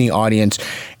the audience,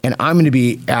 and I'm going to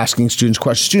be asking students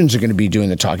questions. Students are going to be doing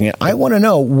the talking. And I want to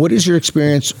know, what is your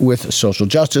experience with social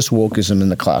justice, wokeism in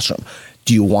the classroom?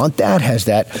 Do you want that?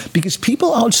 Because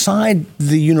people outside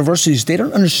the universities, they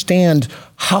don't understand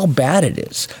how bad it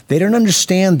is. They don't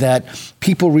understand that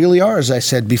people really are, as I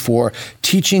said before,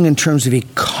 teaching in terms of a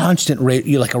constant,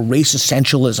 like a race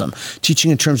essentialism, teaching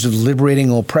in terms of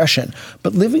liberating oppression.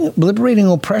 But liberating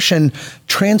oppression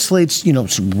translates,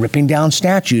 ripping down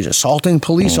statues, assaulting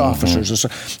police officers,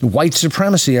 white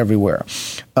supremacy everywhere.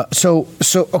 So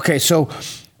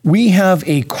we have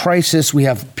a crisis. We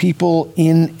have people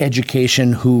in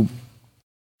education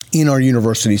in our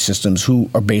university systems who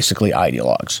are basically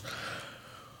ideologues.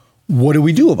 What do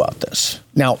we do about this?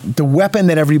 Now, the weapon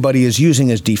that everybody is using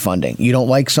is defunding. You don't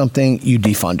like something, you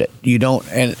defund it. You don't,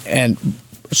 and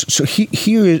so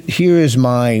here is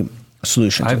my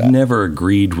solution to that. I've never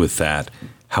agreed with that.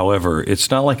 However, it's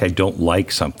not like I don't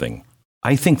like something.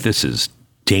 I think this is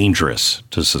dangerous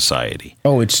to society.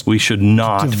 We should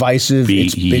not divisive.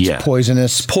 It's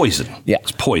poisonous. It's poison. Yeah,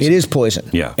 it's poison. It is poison.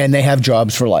 Yeah, and they have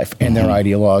jobs for life, and they're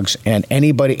ideologues, and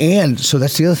anybody. And so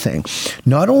that's the other thing.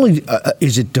 Not only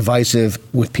is it divisive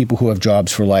with people who have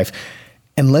jobs for life,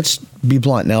 and let's be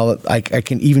blunt. Now I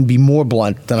can even be more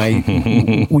blunt than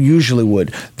I usually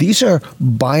would. These are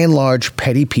by and large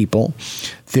petty people.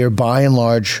 They're by and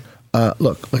large.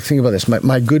 Look, think about this.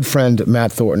 My good friend,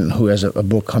 Matt Thornton, who has a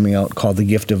book coming out called The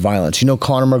Gift of Violence. You know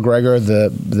Conor McGregor,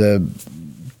 the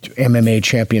MMA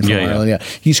champion from Ireland? Yeah.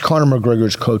 He's Conor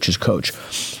McGregor's coach's coach.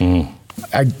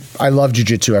 I love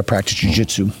jiu-jitsu. I practice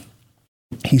jiu-jitsu.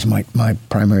 He's my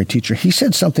primary teacher. He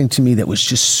said something to me that was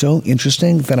just so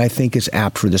interesting that I think is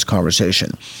apt for this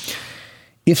conversation.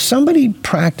 If somebody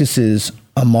practices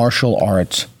a martial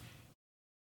art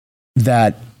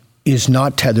that is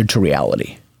not tethered to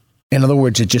reality, in other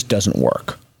words, it just doesn't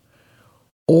work.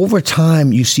 Over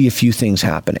time, you see a few things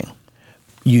happening.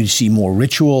 You see more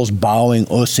rituals, bowing,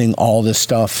 ussing, all this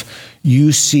stuff.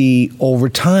 You see over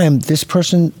time, this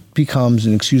person becomes,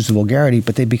 and excuse the vulgarity,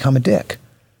 but they become a dick.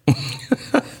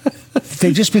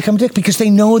 They just become a dick because they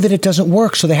know that it doesn't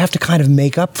work, so they have to kind of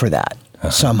make up for that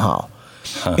somehow.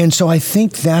 And so I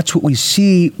think that's what we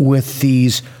see with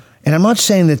these. And I'm not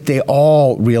saying that they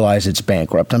all realize it's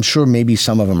bankrupt. I'm sure maybe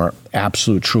some of them are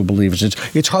absolute true believers.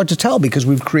 It's hard to tell because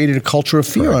we've created a culture of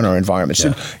fear in our environments,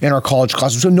 in our college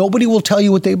classes. So nobody will tell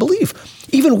you what they believe.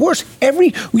 Even worse,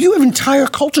 you have entire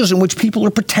cultures in which people are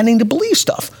pretending to believe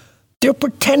stuff. They're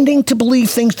pretending to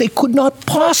believe things they could not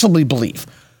possibly believe.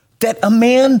 That a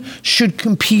man should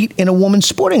compete in a women's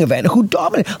sporting event who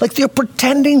dominates. Like they're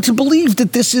pretending to believe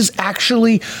that this is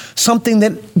actually something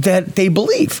that they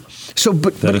believe. So,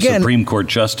 but again, a Supreme Court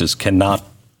justice cannot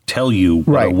tell you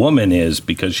what a woman is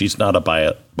because she's not a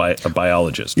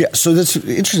biologist. Yeah, so that's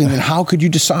interesting. Then how could you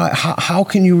decide? How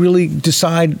can you really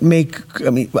decide?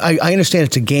 I understand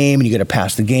it's a game and you got to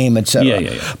pass the game, etc.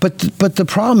 Yeah. But the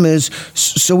problem is,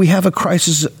 so we have a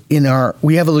crisis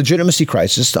we have a legitimacy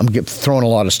crisis. I'm throwing a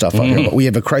lot of stuff out here, but we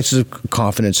have a crisis of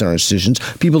confidence in our institutions.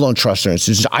 People don't trust our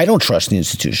institutions. I don't trust the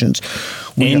institutions.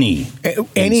 Any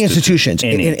institutions.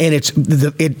 And it's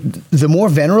the more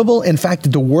venerable. In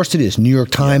fact, the worse it is. New York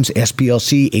Times,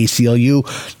 SPLC, ACLU.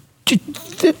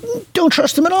 Don't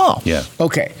trust them at all. Yeah.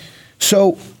 Okay.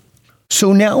 So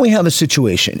now we have a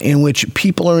situation in which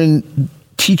people are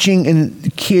teaching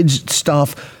and kids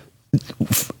stuff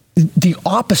the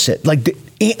opposite,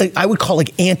 I would call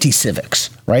anti-civics,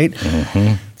 right?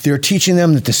 Mm-hmm. They're teaching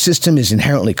them that the system is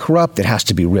inherently corrupt, it has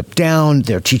to be ripped down.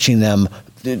 They're teaching them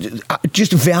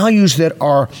just values that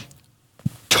are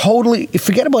totally,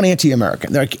 forget about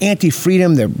anti-American. They're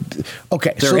anti-freedom. They're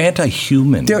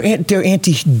anti-human. They're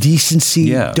anti-decency.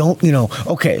 Yeah.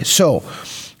 Okay. So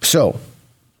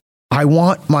I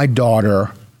want my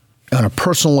daughter on a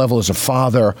personal level as a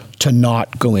father to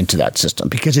not go into that system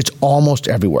because it's almost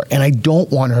everywhere. And I don't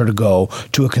want her to go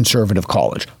to a conservative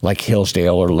college like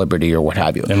Hillsdale or Liberty or what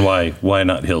have you. And why? Why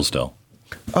not Hillsdale?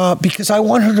 Because I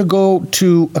want her to go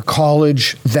to a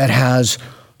college that has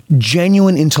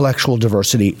genuine intellectual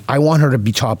diversity. I want her to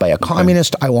be taught by a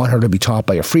communist. I want her to be taught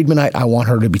by a Friedmanite. I want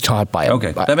her to be taught by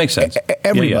that makes sense.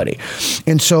 Everybody. Yeah.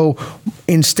 And so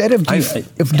instead of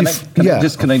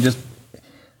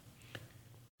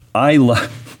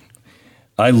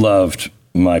I loved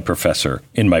my professor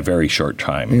in my very short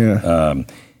time. Yeah.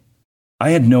 I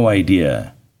had no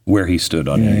idea where he stood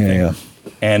on anything. Yeah.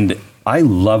 And I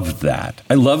loved that.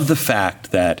 I loved the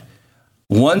fact that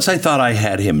once I thought I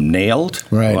had him nailed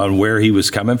on where he was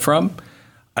coming from,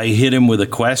 I hit him with a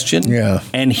question,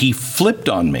 and he flipped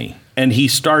on me, and he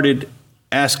started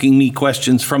asking me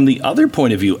questions from the other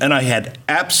point of view, and I had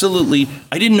I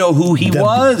didn't know who he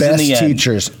was in the end.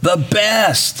 Teachers. The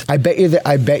best. I bet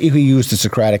you he used the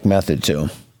Socratic method too.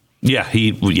 Yeah, he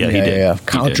did. Yeah.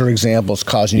 Counter examples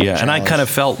causing you. Yeah, and I kind of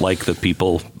felt like the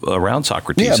people around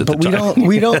Socrates at the time.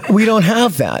 we don't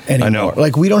have that anymore. I know.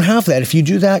 Like, we don't have that. If you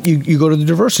do that, you go to the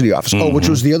diversity office. Mm-hmm. Which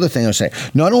was the other thing I was saying.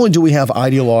 Not only do we have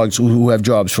ideologues who have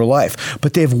jobs for life,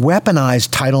 but they've weaponized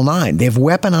Title IX. They've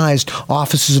weaponized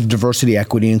offices of diversity,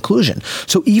 equity, inclusion.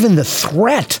 So even the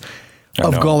threat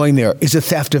of going there is a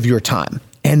theft of your time.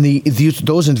 And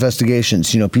those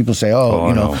investigations, people say,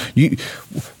 why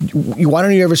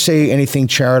don't you ever say anything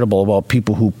charitable about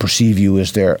people who perceive you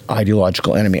as their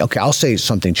ideological enemy? Okay, I'll say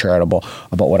something charitable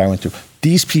about what I went through.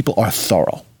 These people are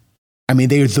thorough. I mean,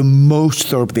 they are the most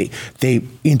thorough. They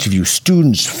interview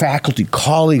students, faculty,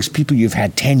 colleagues, people you've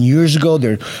had 10 years ago.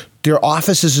 Their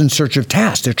office is in search of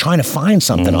tasks. They're trying to find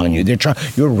something on you.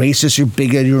 You're racist, you're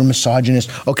bigot, you're a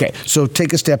misogynist. Okay, so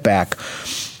take a step back.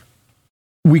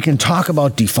 We can talk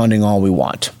about defunding all we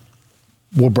want.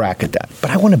 We'll bracket that.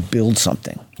 But I want to build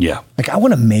something. Yeah. Like, I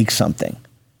want to make something.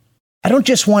 I don't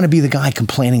just want to be the guy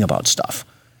complaining about stuff.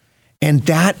 And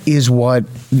that is what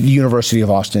the University of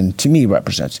Austin, to me,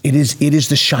 represents. It is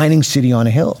the shining city on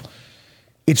a hill.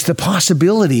 It's the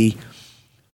possibility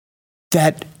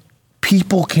that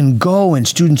people can go and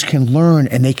students can learn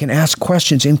and they can ask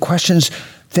questions, and questions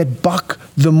that buck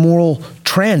the moral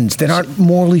trends that aren't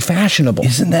morally fashionable.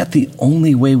 Isn't that the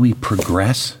only way we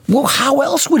progress? Well, how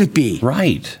else would it be?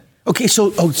 Right. Okay,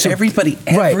 so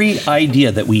every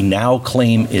idea that we now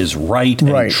claim is right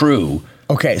and true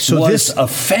was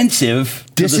offensive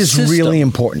to this the is system. Really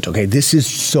important. Okay, this is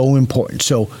so important.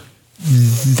 So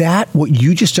what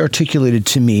you just articulated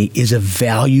to me is a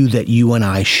value that you and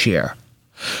I share.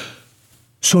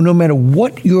 So no matter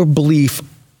what your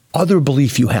other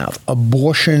belief you have,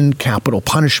 abortion, capital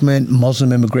punishment,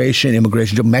 Muslim immigration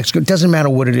to Mexico, it doesn't matter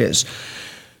what it is.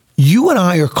 You and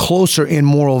I are closer in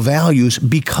moral values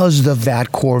because of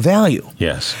that core value.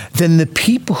 Yes. Than the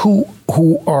people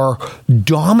who are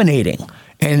dominating.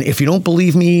 And if you don't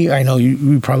believe me, I know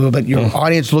you probably will, but your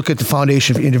audience, look at the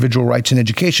Foundation for Individual Rights and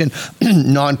Education,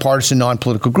 nonpartisan,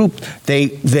 non-political group. They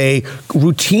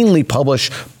routinely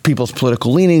publish people's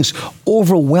political leanings.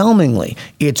 Overwhelmingly,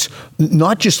 it's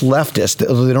not just leftists,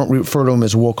 although they don't refer to them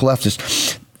as woke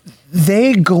leftists.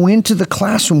 They go into the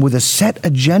classroom with a set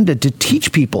agenda to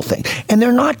teach people things. And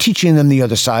they're not teaching them the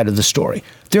other side of the story.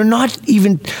 They're not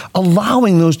even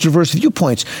allowing those diverse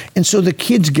viewpoints. And so the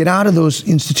kids get out of those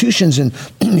institutions and,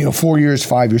 4 years,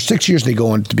 5 years, 6 years, they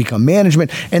go on to become management,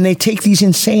 and they take these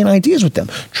insane ideas with them.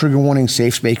 Trigger warning,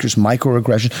 safe spacers,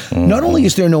 microaggressions. Mm-hmm. Not only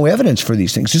is there no evidence for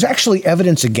these things, there's actually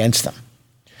evidence against them.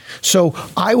 So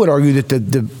I would argue that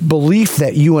the belief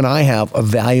that you and I have of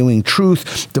valuing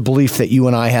truth, the belief that you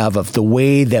and I have of the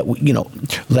way that,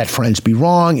 let friends be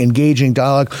wrong, engaging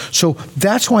dialogue. So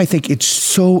that's why I think it's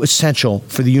so essential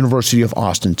for the University of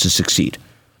Austin to succeed.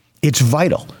 It's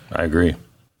vital. I agree.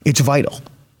 It's vital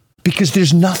because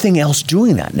there's nothing else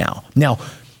doing that now. Now,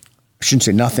 I shouldn't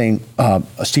say nothing.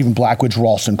 Stephen Blackwood's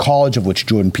Ralston College, of which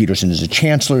Jordan Peterson is a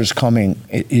chancellor,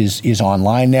 is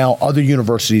online now. Other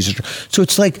universities, so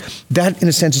it's like that. In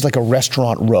a sense, is like a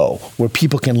restaurant row where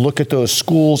people can look at those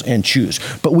schools and choose.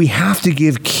 But we have to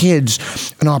give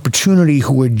kids an opportunity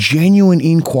who are genuine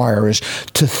inquirers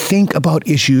to think about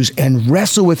issues and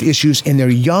wrestle with issues in their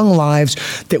young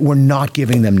lives that we're not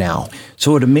giving them now.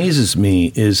 So what amazes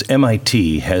me is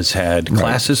MIT has had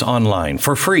classes online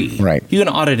for free. Right. You can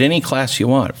audit any class you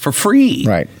want for free.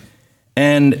 Right.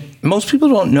 And most people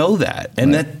don't know that.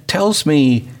 And that tells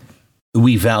me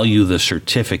we value the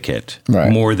certificate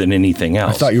more than anything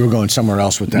else. I thought you were going somewhere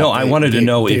else with that. No, I wanted to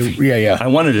know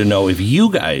if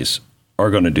you guys are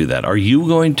going to do that. Are you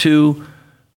going to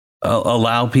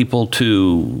allow people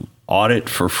to audit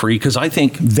for free? Because I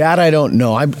think that I don't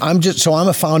know. I'm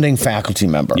a founding faculty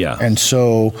member. Yeah. And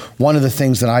so one of the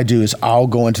things that I do is I'll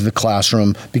go into the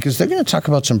classroom because they're going to talk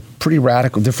about some pretty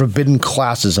radical, they're forbidden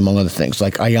classes, among other things.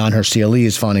 Like Ayan, her CLE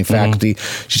is founding faculty.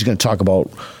 She's going to talk about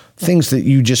things that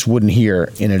you just wouldn't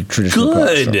hear in a traditional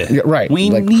classroom. Yeah, right. We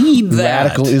need that.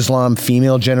 Radical Islam,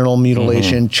 female genital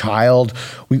mutilation, child.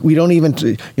 We don't even,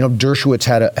 Dershowitz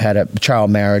had a child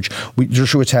marriage.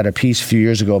 Dershowitz had a piece a few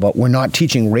years ago about we're not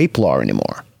teaching rape law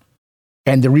anymore.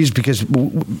 And the reason because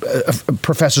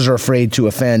professors are afraid to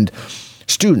offend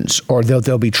students, or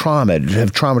they'll be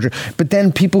have trauma. But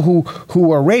then people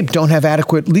who are raped don't have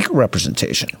adequate legal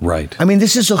representation. Right. I mean,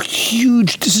 this is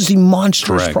a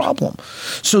monstrous problem.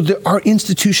 So our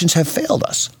institutions have failed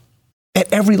us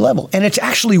at every level, and it's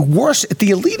actually worse at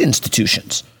the elite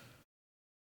institutions.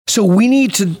 So we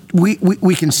need to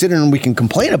we can sit and we can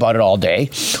complain about it all day,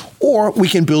 or we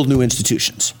can build new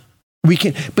institutions. We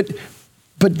can, but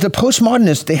the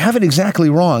postmodernists, they have it exactly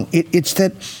wrong. It's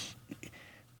that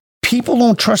people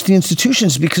don't trust the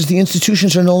institutions because the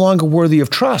institutions are no longer worthy of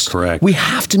trust. Correct. We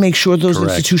have to make sure those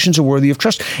institutions are worthy of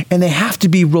trust, and they have to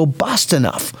be robust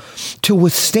enough to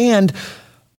withstand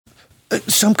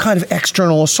some kind of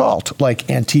external assault, like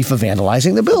Antifa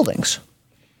vandalizing the buildings.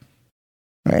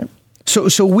 Right?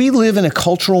 So we live in a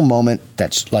cultural moment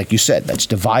that's, like you said, that's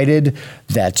divided,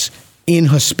 that's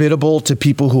inhospitable to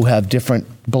people who have different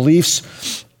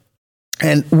beliefs.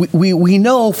 And we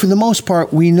know, for the most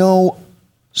part, we know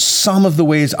some of the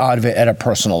ways out of it at a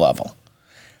personal level.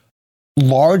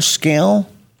 Large scale,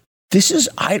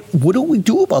 what do we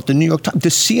do about the New York Times? The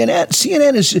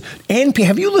CNN is, NPR,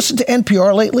 have you listened to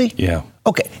NPR lately? Yeah.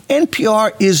 Okay,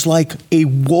 NPR is like a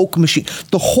woke machine.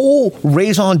 The whole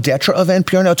raison d'etre of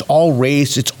NPR now, it's all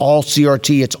race, it's all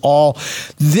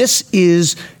CRT, this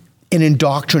is an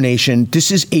indoctrination.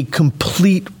 This is a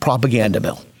complete propaganda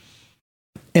mill.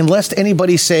 Unless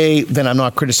anybody say, then I'm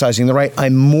not criticizing the right,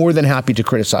 I'm more than happy to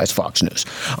criticize Fox News.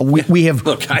 We have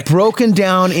broken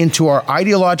down into our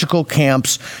ideological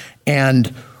camps,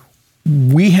 and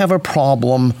we have a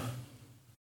problem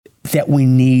that we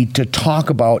need to talk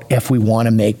about if we want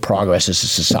to make progress as a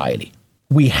society.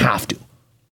 We have to.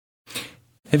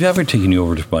 Have you ever taken you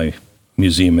over to my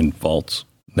museum in Vaults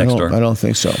next door? I don't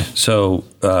think so. So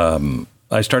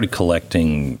I started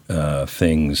collecting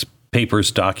things,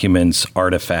 papers, documents,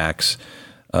 artifacts,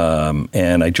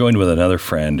 and I joined with another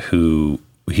friend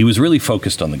he was really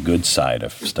focused on the good side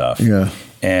of stuff. Yeah.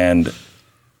 And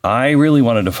I really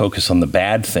wanted to focus on the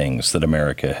bad things that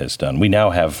America has done. We now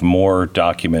have more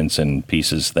documents and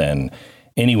pieces than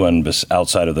anyone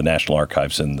outside of the National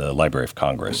Archives and the Library of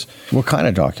Congress. What kind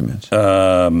of documents?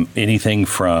 Anything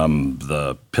from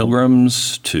the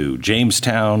Pilgrims to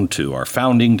Jamestown to our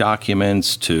founding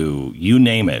documents to you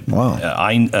name it. Wow.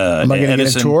 Am I going to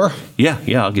get a tour? Yeah,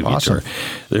 I'll give you a tour.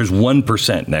 There's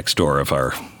 1% next door of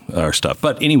our stuff.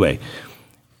 But anyway,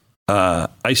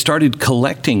 I started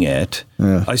collecting it.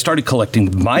 Yeah. I started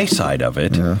collecting my side of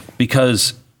it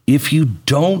because if you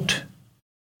don't,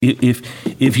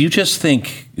 if you just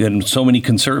think, and so many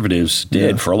conservatives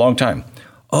did for a long time,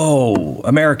 oh,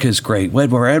 America is great.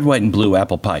 Red, white, and blue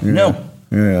apple pie. Yeah. No.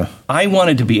 Yeah. I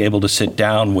wanted to be able to sit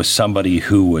down with somebody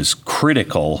who was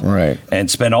critical and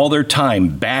spend all their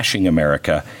time bashing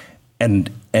America and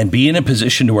be in a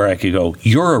position to where I could go,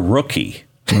 you're a rookie.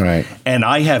 Right. And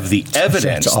I have the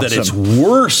evidence that it's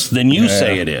worse than you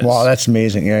say it is. Wow, that's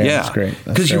amazing. Yeah. That's great.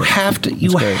 Because you have to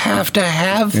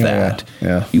have that.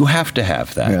 Yeah. You have to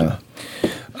have that.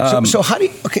 Yeah. So how do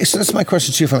you, so that's my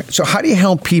question to you. So how do you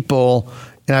help people,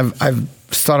 and I've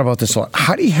thought about this a lot,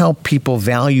 how do you help people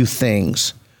value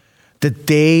things that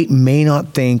they may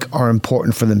not think are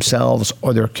important for themselves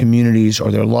or their communities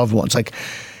or their loved ones? Like,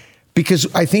 because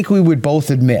I think we would both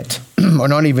admit, or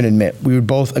not even admit, we would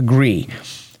both agree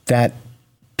that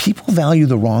people value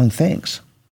the wrong things.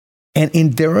 And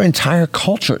in their entire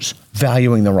cultures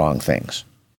valuing the wrong things.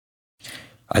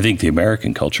 I think the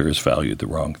American culture has valued the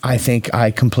wrong thing. I think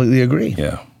I completely agree.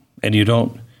 Yeah. And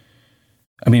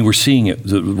we're seeing it,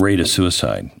 the rate of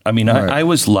suicide. I mean, I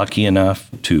was lucky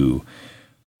enough to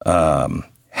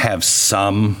have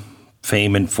some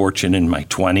fame and fortune in my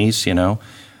 20s,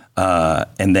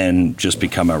 and then just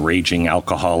become a raging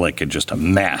alcoholic and just a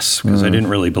mess because I didn't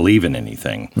really believe in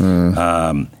anything.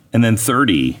 And then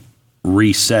 30,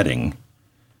 resetting.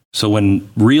 So when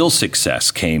real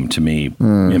success came to me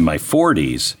in my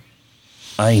 40s,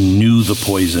 I knew the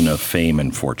poison of fame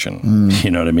and fortune.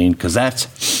 You know what I mean? Because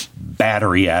that's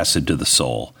battery acid to the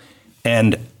soul.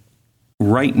 And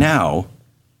right now,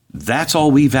 that's all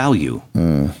we value.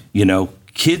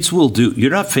 Kids will do,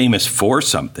 you're not famous for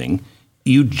something.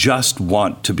 You just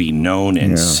want to be known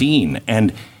and seen.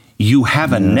 And you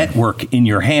have a network in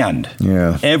your hand.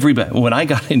 Yeah. Everybody. When I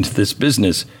got into this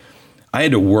business, I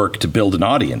had to work to build an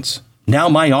audience. Now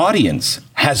my audience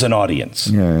has an audience.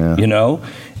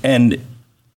 And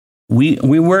we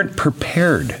weren't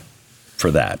prepared for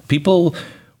that. People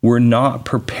were not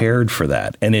prepared for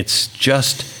that. And it's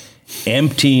just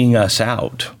emptying us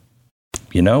out.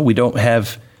 We don't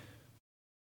have...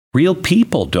 Real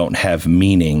people don't have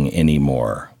meaning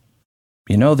anymore.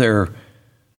 Nothing's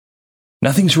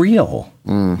real.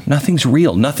 Nothing's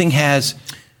real. Nothing has,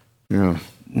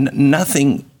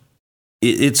 nothing.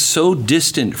 It's so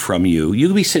distant from you. You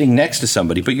could be sitting next to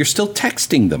somebody, but you're still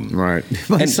texting them. Right.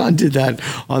 My son did that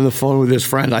on the phone with his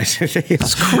friend. I said,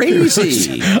 "It's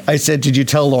crazy." I said, "Did you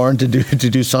tell Lauren to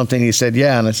do something?" He said,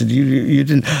 "Yeah." And I said, "You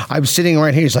didn't." I was sitting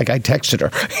right here. He's like, "I texted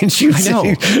her," and she was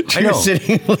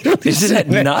sitting. Isn't that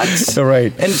nuts?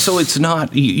 Right. And so it's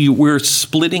not. We're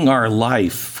splitting our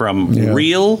life from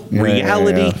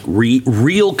reality,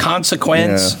 real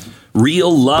consequence,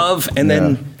 real love, and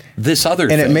then this other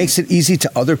thing. And it makes it easy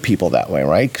to other people that way,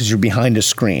 right? Because you're behind a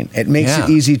screen. It makes it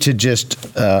easy to just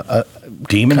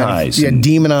demonize.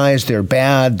 Demonize. They're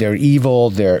bad. They're evil.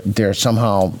 They're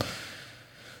somehow.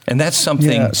 And that's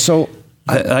something. Yeah, so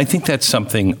I think that's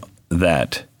something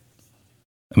that.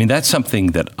 I mean, that's something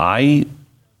that I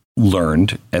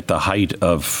learned at the height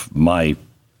of my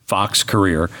Fox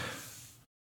career.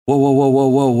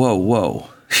 Whoa.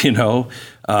 You know,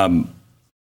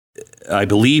 I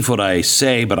believe what I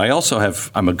say, but I also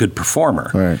I'm a good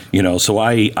performer. Right. You know, so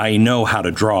I know how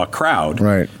to draw a crowd.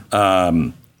 Right.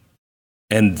 And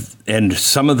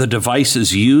some of the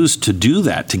devices used to do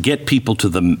that, to get people to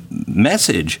the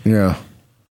message. Yeah.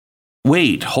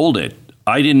 Wait, hold it.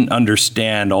 I didn't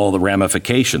understand all the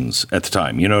ramifications at the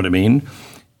time. You know what I mean?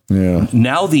 Yeah.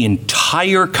 Now the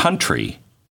entire country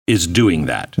is doing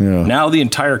that. Yeah. Now the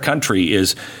entire country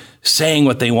is saying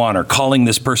what they want or calling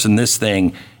this person this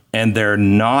thing, and they're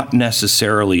not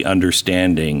necessarily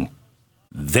understanding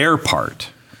their part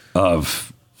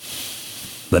of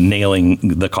the nailing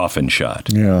the coffin shot.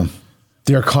 Yeah.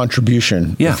 Their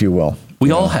contribution, if you will.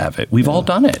 We all have it. We've all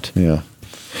done it. Yeah.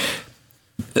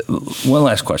 One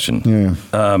last question. Yeah.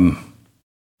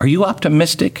 Are you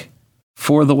optimistic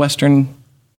for the Western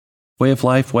way of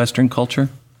life, Western culture?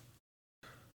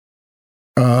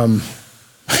 That's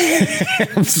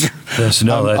great.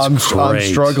 I'm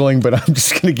struggling, but I'm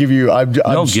just going to give you.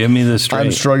 Give me this straight.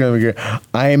 I'm struggling.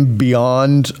 I'm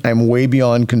way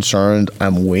beyond concerned.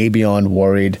 I'm way beyond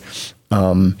worried.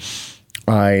 Then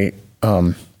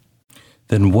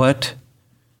what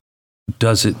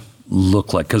does it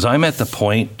look like? Because I'm at the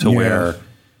point to where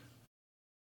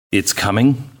it's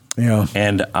coming. Yeah.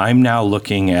 And I'm now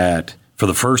looking at, for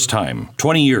the first time,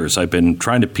 20 years, I've been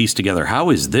trying to piece together, how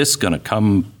is this going to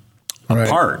come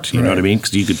apart? You know what I mean?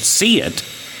 Because you could see it.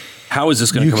 How is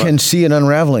this going to come apart? You can see it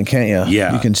unraveling, can't you?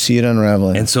 Yeah. You can see it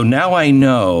unraveling. And so now I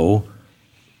know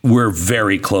we're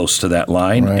very close to that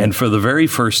line. Right. And for the very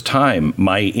first time,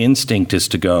 my instinct is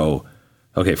to go,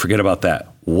 okay, forget about that.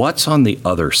 What's on the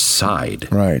other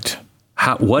side? Right.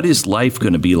 What is life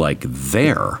going to be like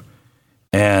there?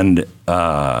 And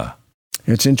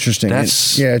it's interesting.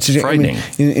 That's it's frightening. I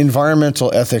mean, in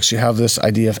environmental ethics, you have this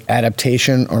idea of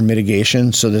adaptation or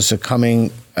mitigation. So there's a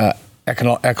coming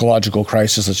ecological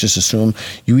crisis. Let's just assume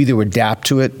you either adapt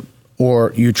to it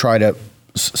or you try to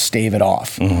stave it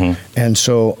off. Mm-hmm. And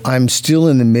so I'm still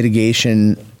in the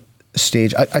mitigation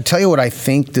stage. I tell you what I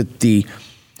think that the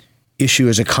issue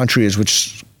as a country is,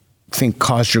 which I think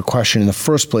caused your question in the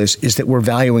first place, is that we're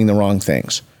valuing the wrong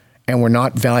things. And we're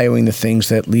not valuing the things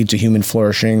that lead to human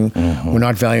flourishing. Mm-hmm. We're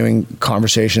not valuing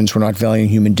conversations. We're not valuing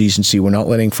human decency. We're not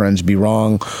letting friends be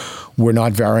wrong. We're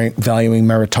not valuing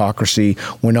meritocracy.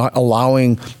 We're not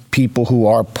allowing people who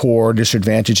are poor,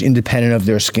 disadvantaged, independent of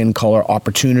their skin color,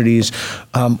 opportunities.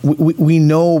 We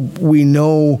know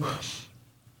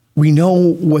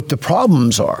what the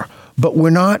problems are, but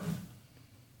we're not.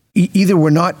 Either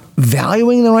we're not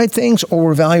valuing the right things, or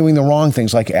we're valuing the wrong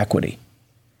things, like equity.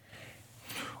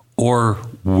 Or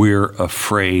we're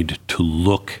afraid to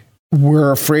look.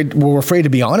 We're afraid to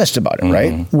be honest about it,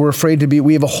 right? We're afraid to be.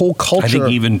 We have a whole culture. I think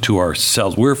even to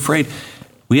ourselves, we're afraid.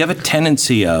 We have a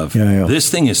tendency of this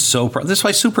thing is so. This is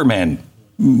why Superman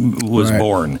was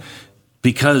born,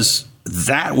 because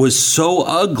that was so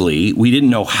ugly. We didn't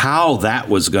know how that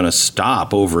was going to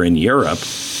stop over in Europe.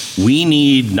 We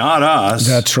need not us.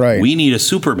 That's right. We need a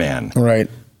Superman. Right.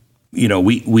 You know,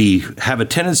 we have a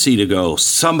tendency to go,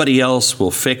 somebody else will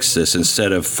fix this,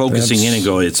 instead of focusing in and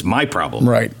go, it's my problem.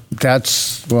 Right.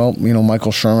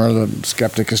 Michael Shermer, the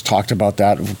skeptic, has talked about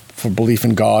that for belief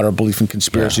in God or belief in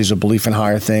conspiracies or belief in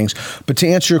higher things. But to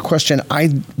answer your question,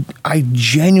 I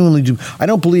genuinely do. I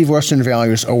don't believe Western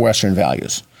values are Western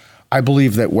values. I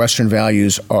believe that Western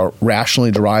values are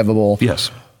rationally derivable. Yes.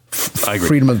 I agree.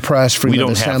 Freedom of the press, freedom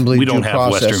of assembly, we don't due have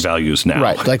process. Western values now.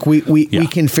 Right. Like we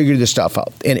can figure this stuff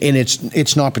out. And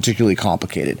it's not particularly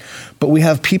complicated. But we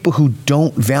have people who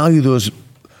don't value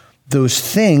those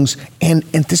things. And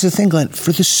this is the thing, Glenn,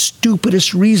 for the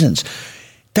stupidest reasons.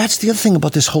 That's the other thing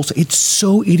about this whole thing. It's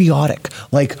so idiotic.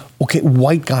 Like, okay,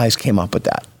 white guys came up with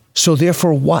that. So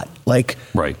therefore what? Like,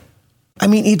 right. I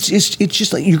mean, it's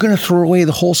just like you're going to throw away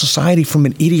the whole society from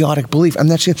an idiotic belief.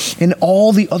 And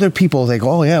all the other people, they go,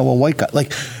 oh yeah, well, white guy.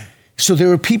 Like, so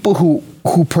there are people who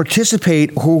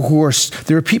participate,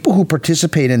 there are people who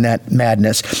participate in that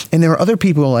madness, and there are other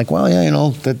people who are like, well,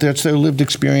 yeah, that's their lived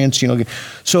experience,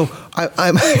 So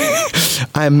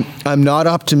I'm not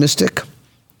optimistic.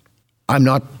 I'm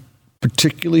not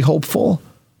particularly hopeful,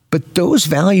 but those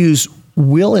values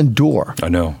will endure. I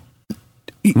know.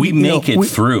 We make it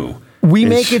through. We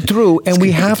make it through, and we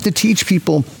have to teach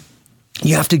people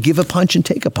You have to give a punch and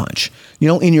take a punch,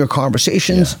 in your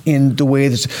conversations, in the way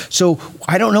that's. So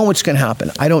I don't know what's going to happen.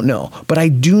 I don't know. But I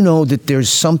do know that there's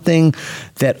something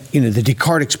that, the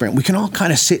Descartes experiment, we can all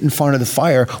kind of sit in front of the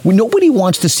fire. Nobody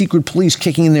wants the secret police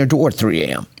kicking in their door at 3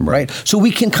 a.m., right? So we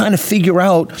can kind of figure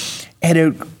out at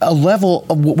a level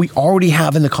of what we already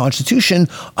have in the Constitution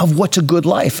of what's a good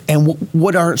life and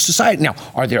what our society. Now,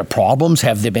 are there problems?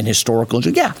 Have there been historical?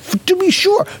 Yeah, to be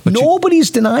sure. But nobody's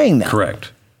denying that.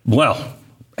 Correct. Well,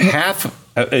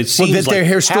 it seems that they're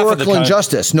historical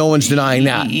injustice. No one's denying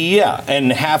that. Yeah,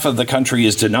 and half of the country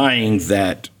is denying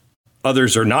that.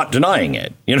 Others are not denying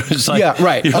it. It's like, yeah,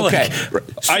 right. Okay,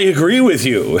 I agree with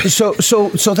you. So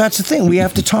that's the thing. We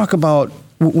have to talk about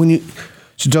when you.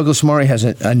 So Douglas Murray has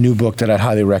a new book that I'd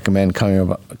highly recommend coming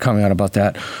out about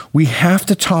that. We have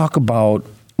to talk about.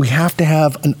 We have to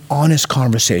have an honest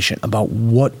conversation about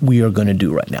what we are going to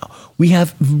do right now. We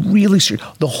have really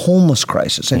the homeless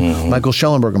crisis. And Michael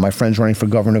Schellenberger, my friend's running for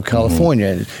governor of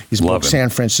California. His book, San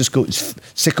Francisco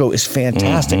Sicko, is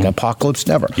fantastic. Apocalypse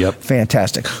Never. Yep.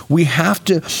 Fantastic. We have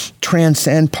to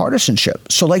transcend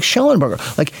partisanship. So like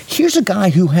Schellenberger, here's a guy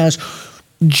who has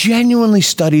genuinely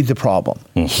studied the problem.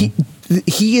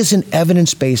 He is an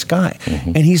evidence-based guy,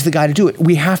 and he's the guy to do it.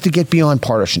 We have to get beyond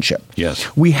partisanship.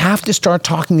 Yes. We have to start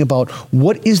talking about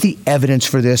what is the evidence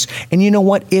for this. And you know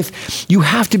what? If you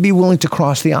have to be willing to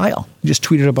cross the aisle. I just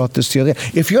tweeted about this the other day.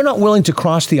 If you're not willing to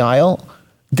cross the aisle,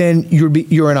 then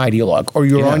you're an ideologue, or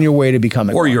you're on your way to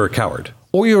becoming or one. You're a coward.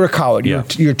 Or you're a coward. Yeah.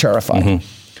 You're terrified.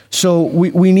 So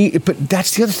we need, but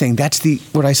that's the other thing. That's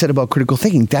what I said about critical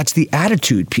thinking. That's the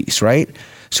attitude piece, right?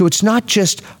 So it's not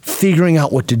just figuring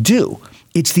out what to do.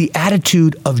 It's the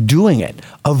attitude of doing it,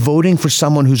 of voting for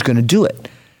someone who's going to do it.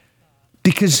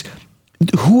 Because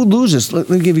who loses? Let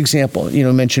me give you an example.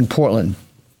 I mentioned Portland.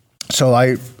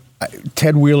 So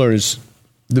Ted Wheeler is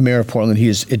the mayor of Portland. He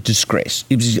is a disgrace.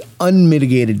 He was an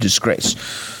unmitigated disgrace.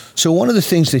 So one of the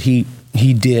things that he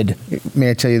did,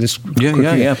 may I tell you this quickly?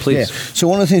 Yeah, please. Yeah. So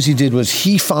one of the things he did was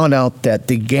he found out that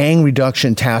the gang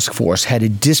reduction task force had a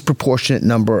disproportionate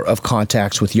number of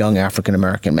contacts with young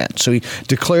African-American men. So he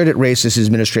declared it racist, his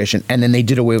administration, and then they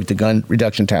did away with the gun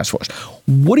reduction task force.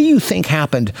 What do you think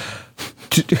happened?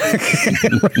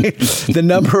 The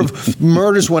number of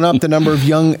murders went up, the number of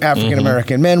young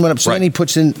African-American men went up. So then he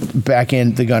puts back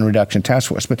in the gun reduction task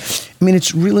force. But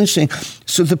it's really interesting.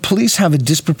 So the police have a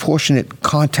disproportionate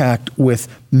contact with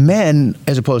men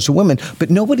as opposed to women, but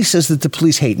nobody says that the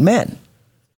police hate men.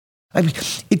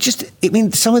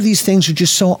 Some of these things are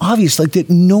just so obvious, like that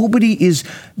nobody is,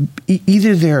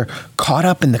 either they're caught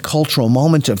up in the cultural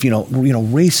moment of,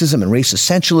 racism and race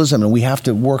essentialism, and we have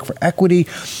to work for equity,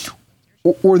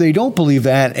 or they don't believe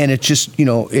that, and it's just,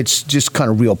 it's just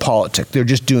kind of real politics. They're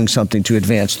just doing something to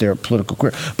advance their political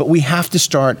career. But we have to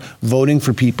start voting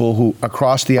for people who,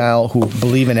 across the aisle, who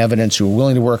believe in evidence, who are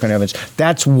willing to work on evidence.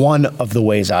 That's one of the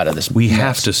ways out of this. We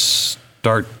have to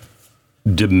start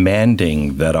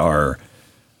demanding that our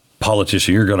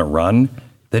politician you're going to run,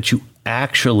 that you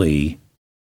actually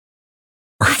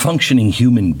are functioning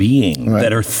human beings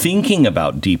that are thinking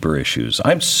about deeper issues.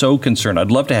 I'm so concerned. I'd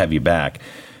love to have you back.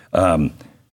 I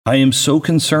am so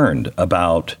concerned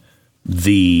about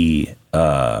the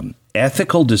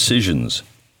ethical decisions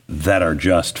that are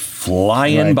just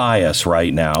flying by us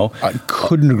right now. I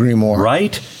couldn't agree more.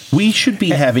 Right? We should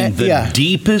be having the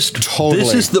deepest. Totally.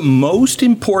 This is the most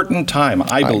important time,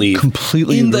 I believe,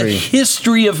 completely in agree. The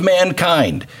history of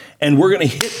mankind. And we're going to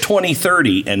hit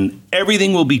 2030 and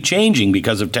everything will be changing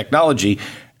because of technology.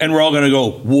 And we're all going to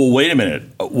go, well, wait a minute,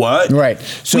 what? Right.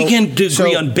 So we can't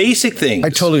agree on basic things. I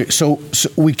totally agree. So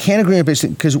we can't agree on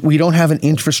basic because we don't have an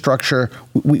infrastructure.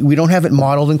 We don't have it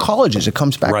modeled in colleges. It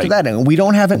comes back to that. And we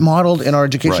don't have it modeled in our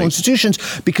educational institutions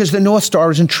because the North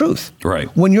Star is in truth. Right.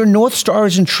 When your North Star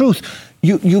is in truth,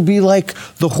 you'll be like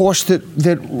the horse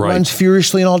that runs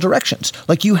furiously in all directions.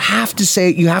 Like you have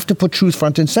to put truth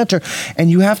front and center,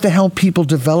 and you have to help people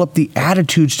develop the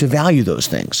attitudes to value those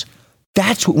things.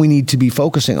 That's what we need to be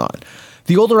focusing on.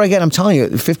 The older I get, I'm telling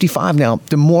you, 55 now,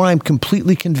 the more I'm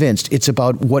completely convinced it's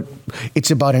about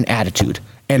an attitude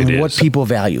and what people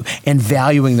value and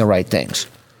valuing the right things.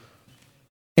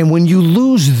 And when you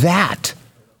lose that,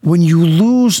 when you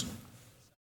lose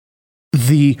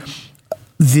the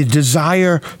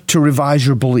desire to revise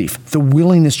your belief, the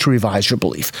willingness to revise your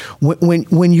belief,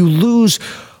 when you lose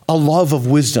a love of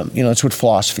wisdom, that's what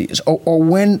philosophy is, or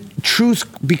when truth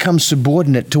becomes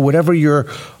subordinate to whatever your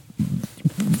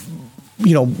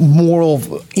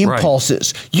moral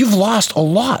impulses, you've lost a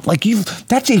lot.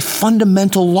 That's a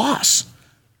fundamental loss.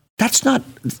 That's not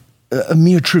a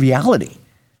mere triviality.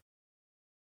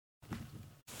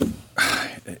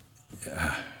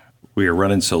 We are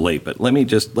running so late, but let me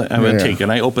just,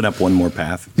 can I open up one more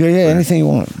path? Yeah, anything you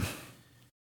want.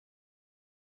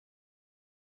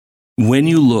 When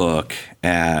you look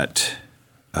at,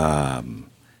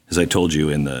 as I told you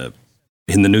in the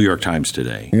New York Times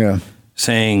today,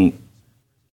 saying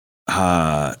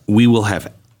we will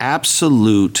have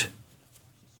absolute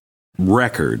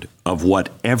record of what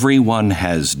everyone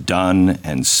has done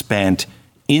and spent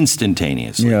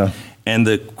instantaneously. Yeah. And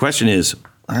the question is,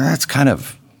 that's kind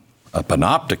of a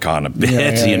panopticon a bit,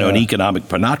 an economic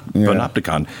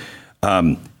panopticon.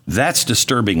 That's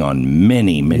disturbing on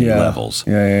many, many levels.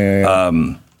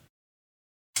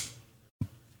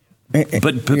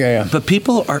 But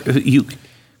people are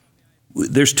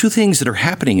there's two things that are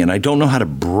happening, and I don't know how to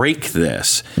break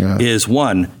this. Is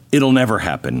one, it'll never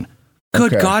happen.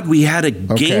 Good God, we had a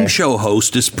game show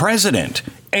host as president.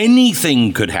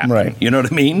 Anything could happen. Right. You know what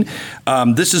I mean?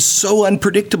 This is so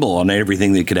unpredictable on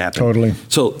everything that could happen. Totally.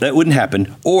 So that wouldn't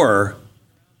happen. Or,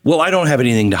 well, I don't have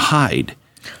anything to hide.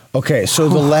 Okay, so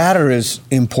the latter is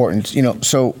important.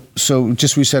 So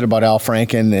just we said about Al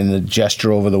Franken and the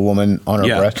gesture over the woman on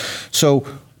her breast. So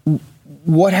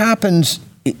what happens?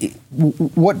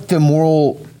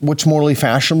 What's morally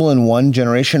fashionable in one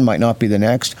generation might not be the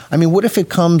next. I mean, what if it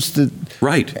comes to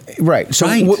right? So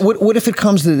what if it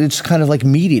comes that it's kind of like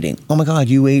meat eating? Oh my God,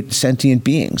 you ate sentient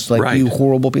beings, like you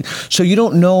horrible beings. So you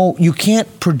don't know, you can't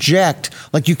project,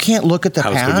 like you can't look at the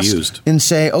past and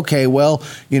say, okay, well,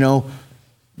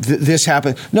 this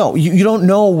happened. No, you don't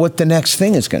know what the next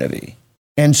thing is going to be.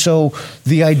 And so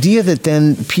the idea that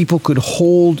then people could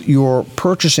hold your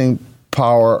purchasing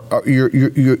power,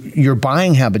 your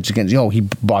buying habits against, he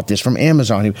bought this from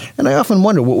Amazon. And I often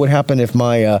wonder what would happen if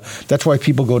that's why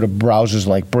people go to browsers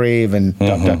like Brave and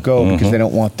DuckDuckGo, because they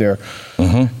don't want their,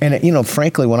 and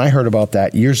frankly, when I heard about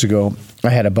that years ago,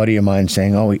 I had a buddy of mine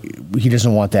saying, he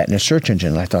doesn't want that in a search engine.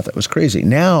 And I thought that was crazy.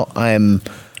 Now I'm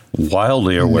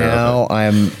wildly aware of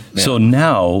it. So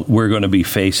now we're going to be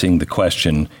facing the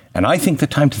question, and I think the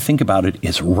time to think about it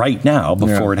is right now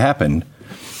before it happened.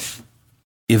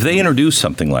 If they introduce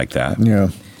something like that,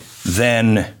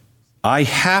 then I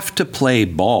have to play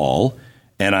ball,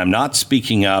 and I'm not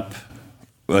speaking up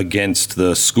against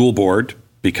the school board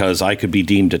because I could be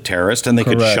deemed a terrorist and they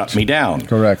could shut me down.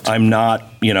 Correct. I'm not,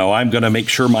 I'm going to make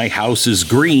sure my house is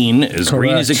green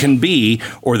as it can be,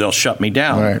 or they'll shut me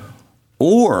down. Right.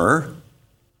 Or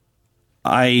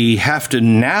I have to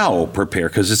now prepare,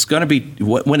 because it's going to be,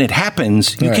 when it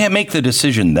happens, you can't make the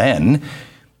decision then.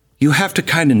 You have to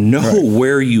kind of know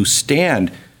where you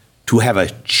stand to have a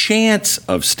chance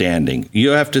of standing.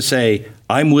 You have to say,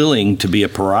 I'm willing to be a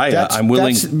pariah.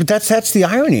 But that's the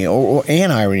irony, or an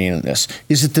irony in this,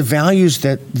 is that the values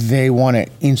that they want to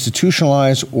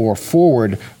institutionalize or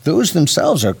forward, those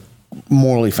themselves are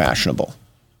morally fashionable.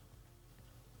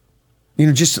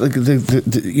 Just like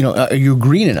are you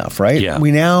green enough, right? Yeah.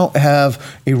 We now have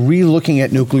a re-looking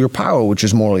at nuclear power, which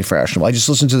is morally fashionable. I just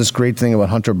listened to this great thing about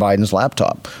Hunter Biden's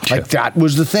laptop. Like that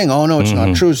was the thing. Oh no, it's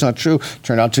not true. It's not true.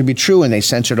 Turned out to be true, and they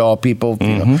censored all people.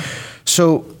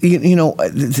 So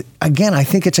again, I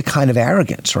think it's a kind of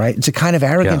arrogance, right? It's a kind of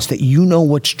arrogance that you know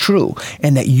what's true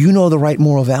and that you know the right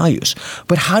moral values.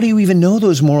 But how do you even know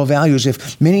those moral values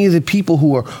if many of the people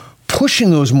who are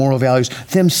pushing those moral values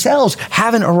themselves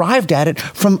haven't arrived at it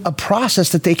from a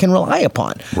process that they can rely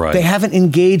upon? Right. They haven't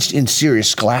engaged in serious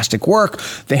scholastic work.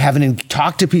 They haven't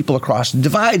talked to people across the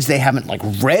divides. They haven't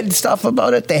read stuff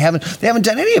about it. They haven't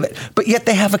done any of it. But yet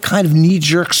they have a kind of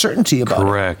knee-jerk certainty about it.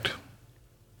 Correct.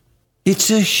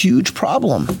 It's a huge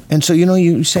problem. And so,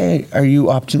 you say, are you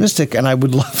optimistic? And I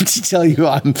would love to tell you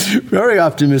I'm very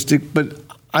optimistic, but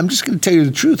I'm just going to tell you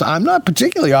the truth. I'm not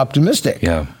particularly optimistic.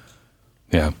 Yeah.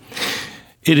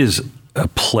 It is a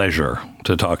pleasure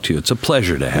to talk to you. It's a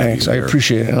pleasure to have you here. I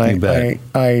appreciate it. And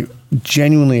I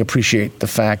genuinely appreciate the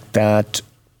fact that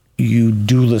you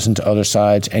do listen to other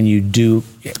sides, and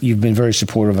you've been very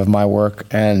supportive of my work,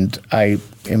 and I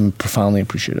am profoundly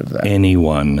appreciative of that.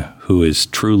 Anyone who is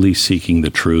truly seeking the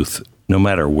truth, no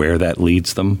matter where that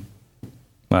leads them,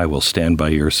 I will stand by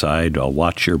your side. I'll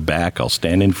watch your back. I'll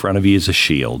stand in front of you as a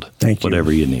shield. Thank you.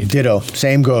 Whatever you need. Ditto.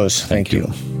 Same goes. Thank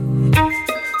you.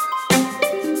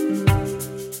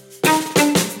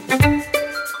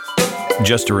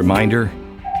 Just a reminder,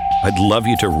 I'd love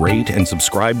you to rate and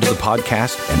subscribe to the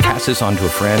podcast and pass this on to a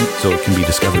friend so it can be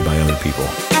discovered by other people.